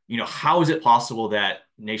 how is it possible that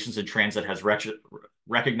Nations in Transit has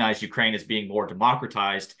recognized Ukraine as being more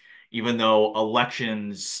democratized, even though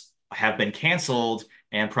elections have been canceled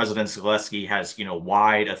and President Zelensky has,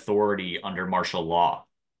 wide authority under martial law?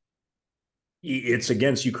 It's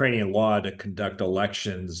against Ukrainian law to conduct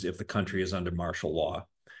elections if the country is under martial law.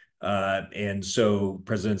 And so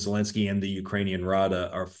President Zelensky and the Ukrainian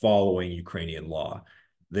Rada are following Ukrainian law.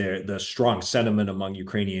 The strong sentiment among the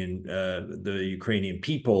Ukrainian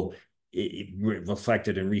people,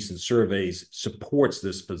 reflected in recent surveys, supports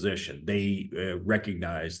this position. They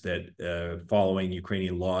recognize that following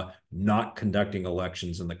Ukrainian law, not conducting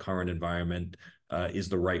elections in the current environment is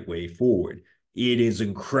the right way forward. It is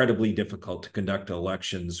incredibly difficult to conduct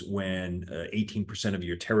elections when 18% of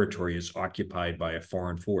your territory is occupied by a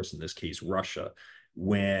foreign force, in this case, Russia,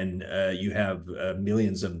 when you have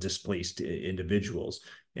millions of displaced individuals.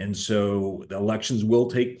 And so the elections will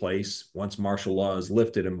take place once martial law is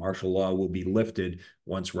lifted, and martial law will be lifted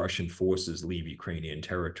once Russian forces leave Ukrainian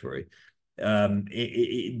territory.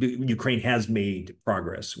 Ukraine has made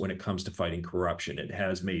progress when it comes to fighting corruption. It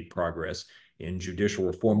has made progress in judicial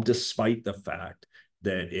reform, despite the fact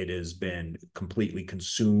that it has been completely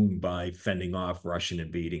consumed by fending off Russian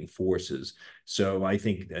invading forces. So I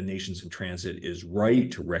think Nations in Transit is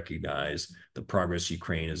right to recognize the progress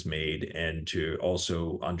Ukraine has made and to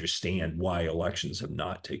also understand why elections have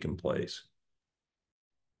not taken place.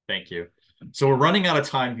 Thank you. So we're running out of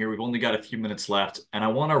time here. We've only got a few minutes left, and I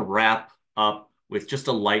want to wrap up with just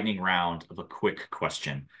a lightning round of a quick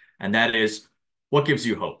question. And that is, what gives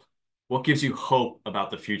you hope? What gives you hope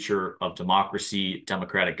about the future of democracy,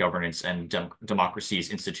 democratic governance, and democracy's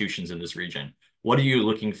institutions in this region? What are you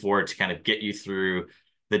looking for to kind of get you through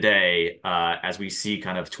the day as we see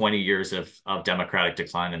kind of 20 years of democratic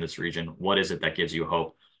decline in this region? What is it that gives you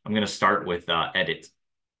hope? I'm going to start with Edit.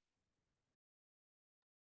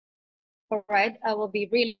 All right, I will be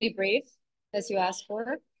really brief, as you asked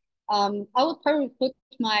for. I would probably put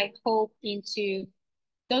my hope into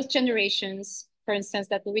those generations, for instance,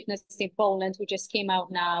 that we witnessed in Poland, who just came out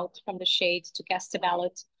now from the shade to cast a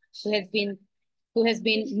ballot, who has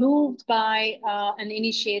been moved by an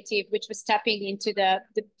initiative which was tapping into the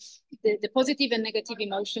positive and negative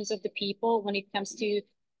emotions of the people when it comes to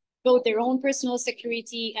both their own personal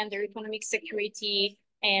security and their economic security.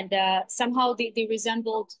 And somehow they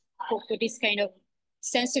resembled for this kind of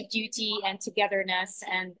sense of duty and togetherness,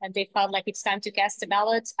 and they felt like it's time to cast a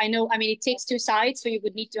ballot. I mean, it takes two sides, so you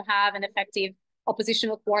would need to have an effective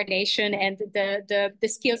oppositional coordination and the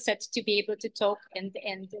skill set to be able to talk and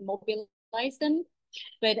mobilize them.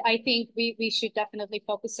 But I think we should definitely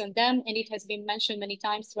focus on them. And it has been mentioned many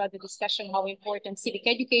times throughout the discussion how important civic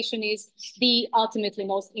education is, the ultimately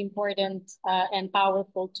most important and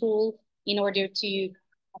powerful tool in order to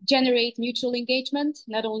generate mutual engagement,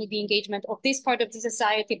 not only the engagement of this part of the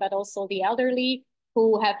society, but also the elderly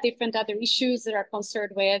who have different other issues that are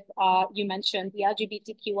concerned with. You mentioned the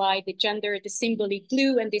LGBTQI, the gender, the symbolic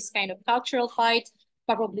glue, and this kind of cultural fight.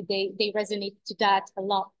 Probably they resonate to that a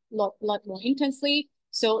lot more intensely.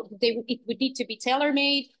 So it would need to be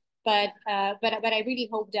tailor-made. But I really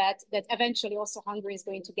hope that eventually also Hungary is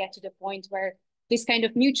going to get to the point where this kind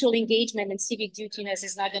of mutual engagement and civic dutiness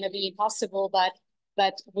is not going to be impossible, but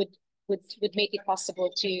would make it possible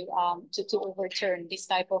to overturn this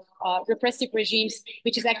type of repressive regimes,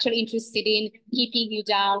 which is actually interested in keeping you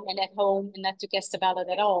down and at home and not to cast a ballot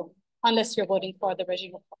at all, unless you're voting for the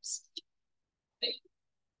regime, of course.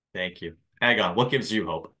 Thank you. Egon, what gives you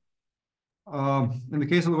hope? In the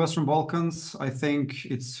case of the Western Balkans, I think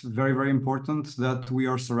it's very, very important that we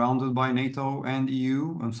are surrounded by NATO and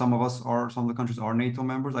EU, and some of the countries are NATO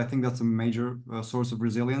members. I think that's a major source of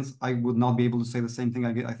resilience. I would not be able to say the same thing,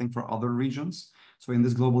 I think, for other regions. So in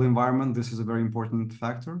this global environment, this is a very important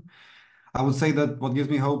factor. I would say that what gives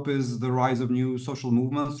me hope is the rise of new social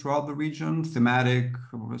movements throughout the region, thematic,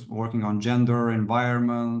 working on gender,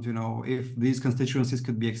 environment. If these constituencies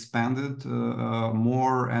could be expanded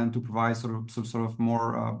more and to provide sort of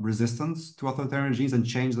more resistance to authoritarian regimes and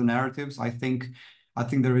change the narratives, I think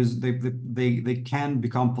they can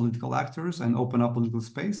become political actors and open up political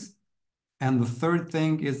space. And the third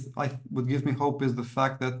thing is, what gives me hope is the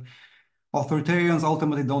fact that authoritarians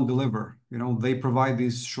ultimately don't deliver. They provide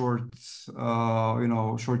these short-term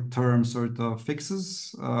sort of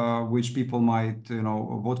fixes, which people might,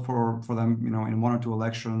 vote for them, in one or two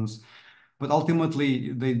elections. But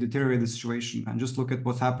ultimately, they deteriorate the situation. And just look at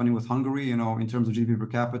what's happening with Hungary, in terms of GDP per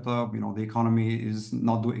capita. The economy is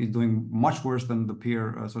doing much worse than the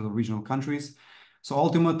peer sort of regional countries. So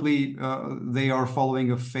ultimately, they are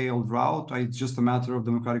following a failed route. It's just a matter of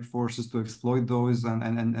democratic forces to exploit those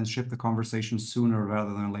and shift the conversation sooner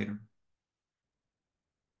rather than later.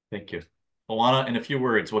 Thank you. Alana, in a few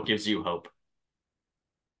words, what gives you hope?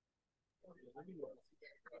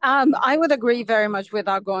 I would agree very much with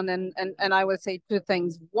Agon, and I would say two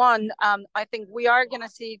things. One, I think we are going to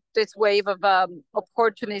see this wave of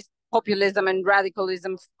opportunist populism and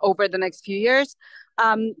radicalism over the next few years.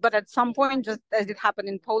 But at some point, just as it happened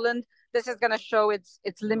in Poland, this is going to show its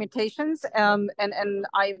limitations. And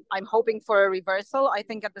I'm hoping for a reversal. I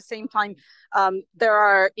think at the same time, there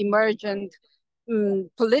are emergent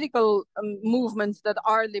political movements that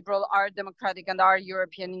are liberal, are democratic, and are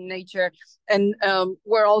European in nature. And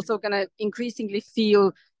we're also going to increasingly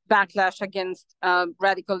feel backlash against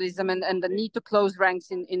radicalism and the need to close ranks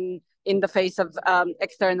in the face of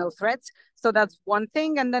external threats. So that's one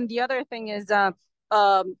thing. And then the other thing is the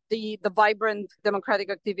vibrant democratic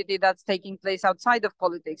activity that's taking place outside of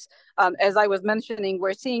politics. As I was mentioning,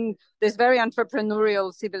 we're seeing this very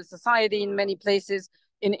entrepreneurial civil society in many places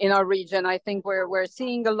in our region. I think we're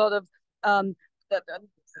seeing a lot of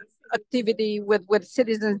activity with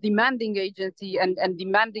citizens demanding agency and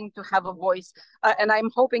demanding to have a voice. And I'm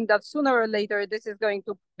hoping that sooner or later this is going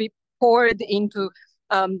to be poured into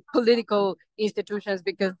political institutions,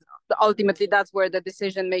 because ultimately that's where the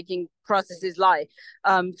decision-making processes lie.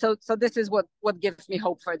 So this is what gives me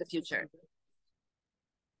hope for the future.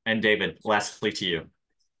 And David, lastly to you.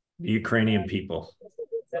 The Ukrainian people,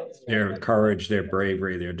 their courage, their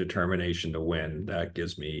bravery, their determination to win, that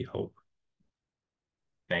gives me hope.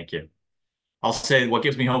 Thank you. I'll say what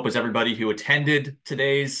gives me hope is everybody who attended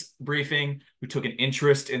today's briefing, who took an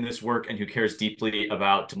interest in this work, and who cares deeply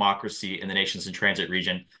about democracy in the nations in transit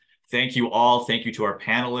region. Thank you all. Thank you to our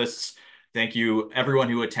panelists. Thank you everyone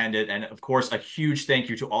who attended. And of course, a huge thank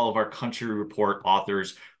you to all of our country report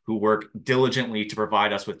authors who work diligently to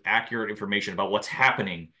provide us with accurate information about what's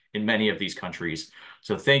happening in many of these countries.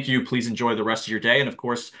 So thank you. Please enjoy the rest of your day. And of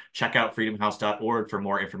course, check out freedomhouse.org for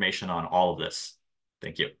more information on all of this.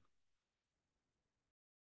 Thank you.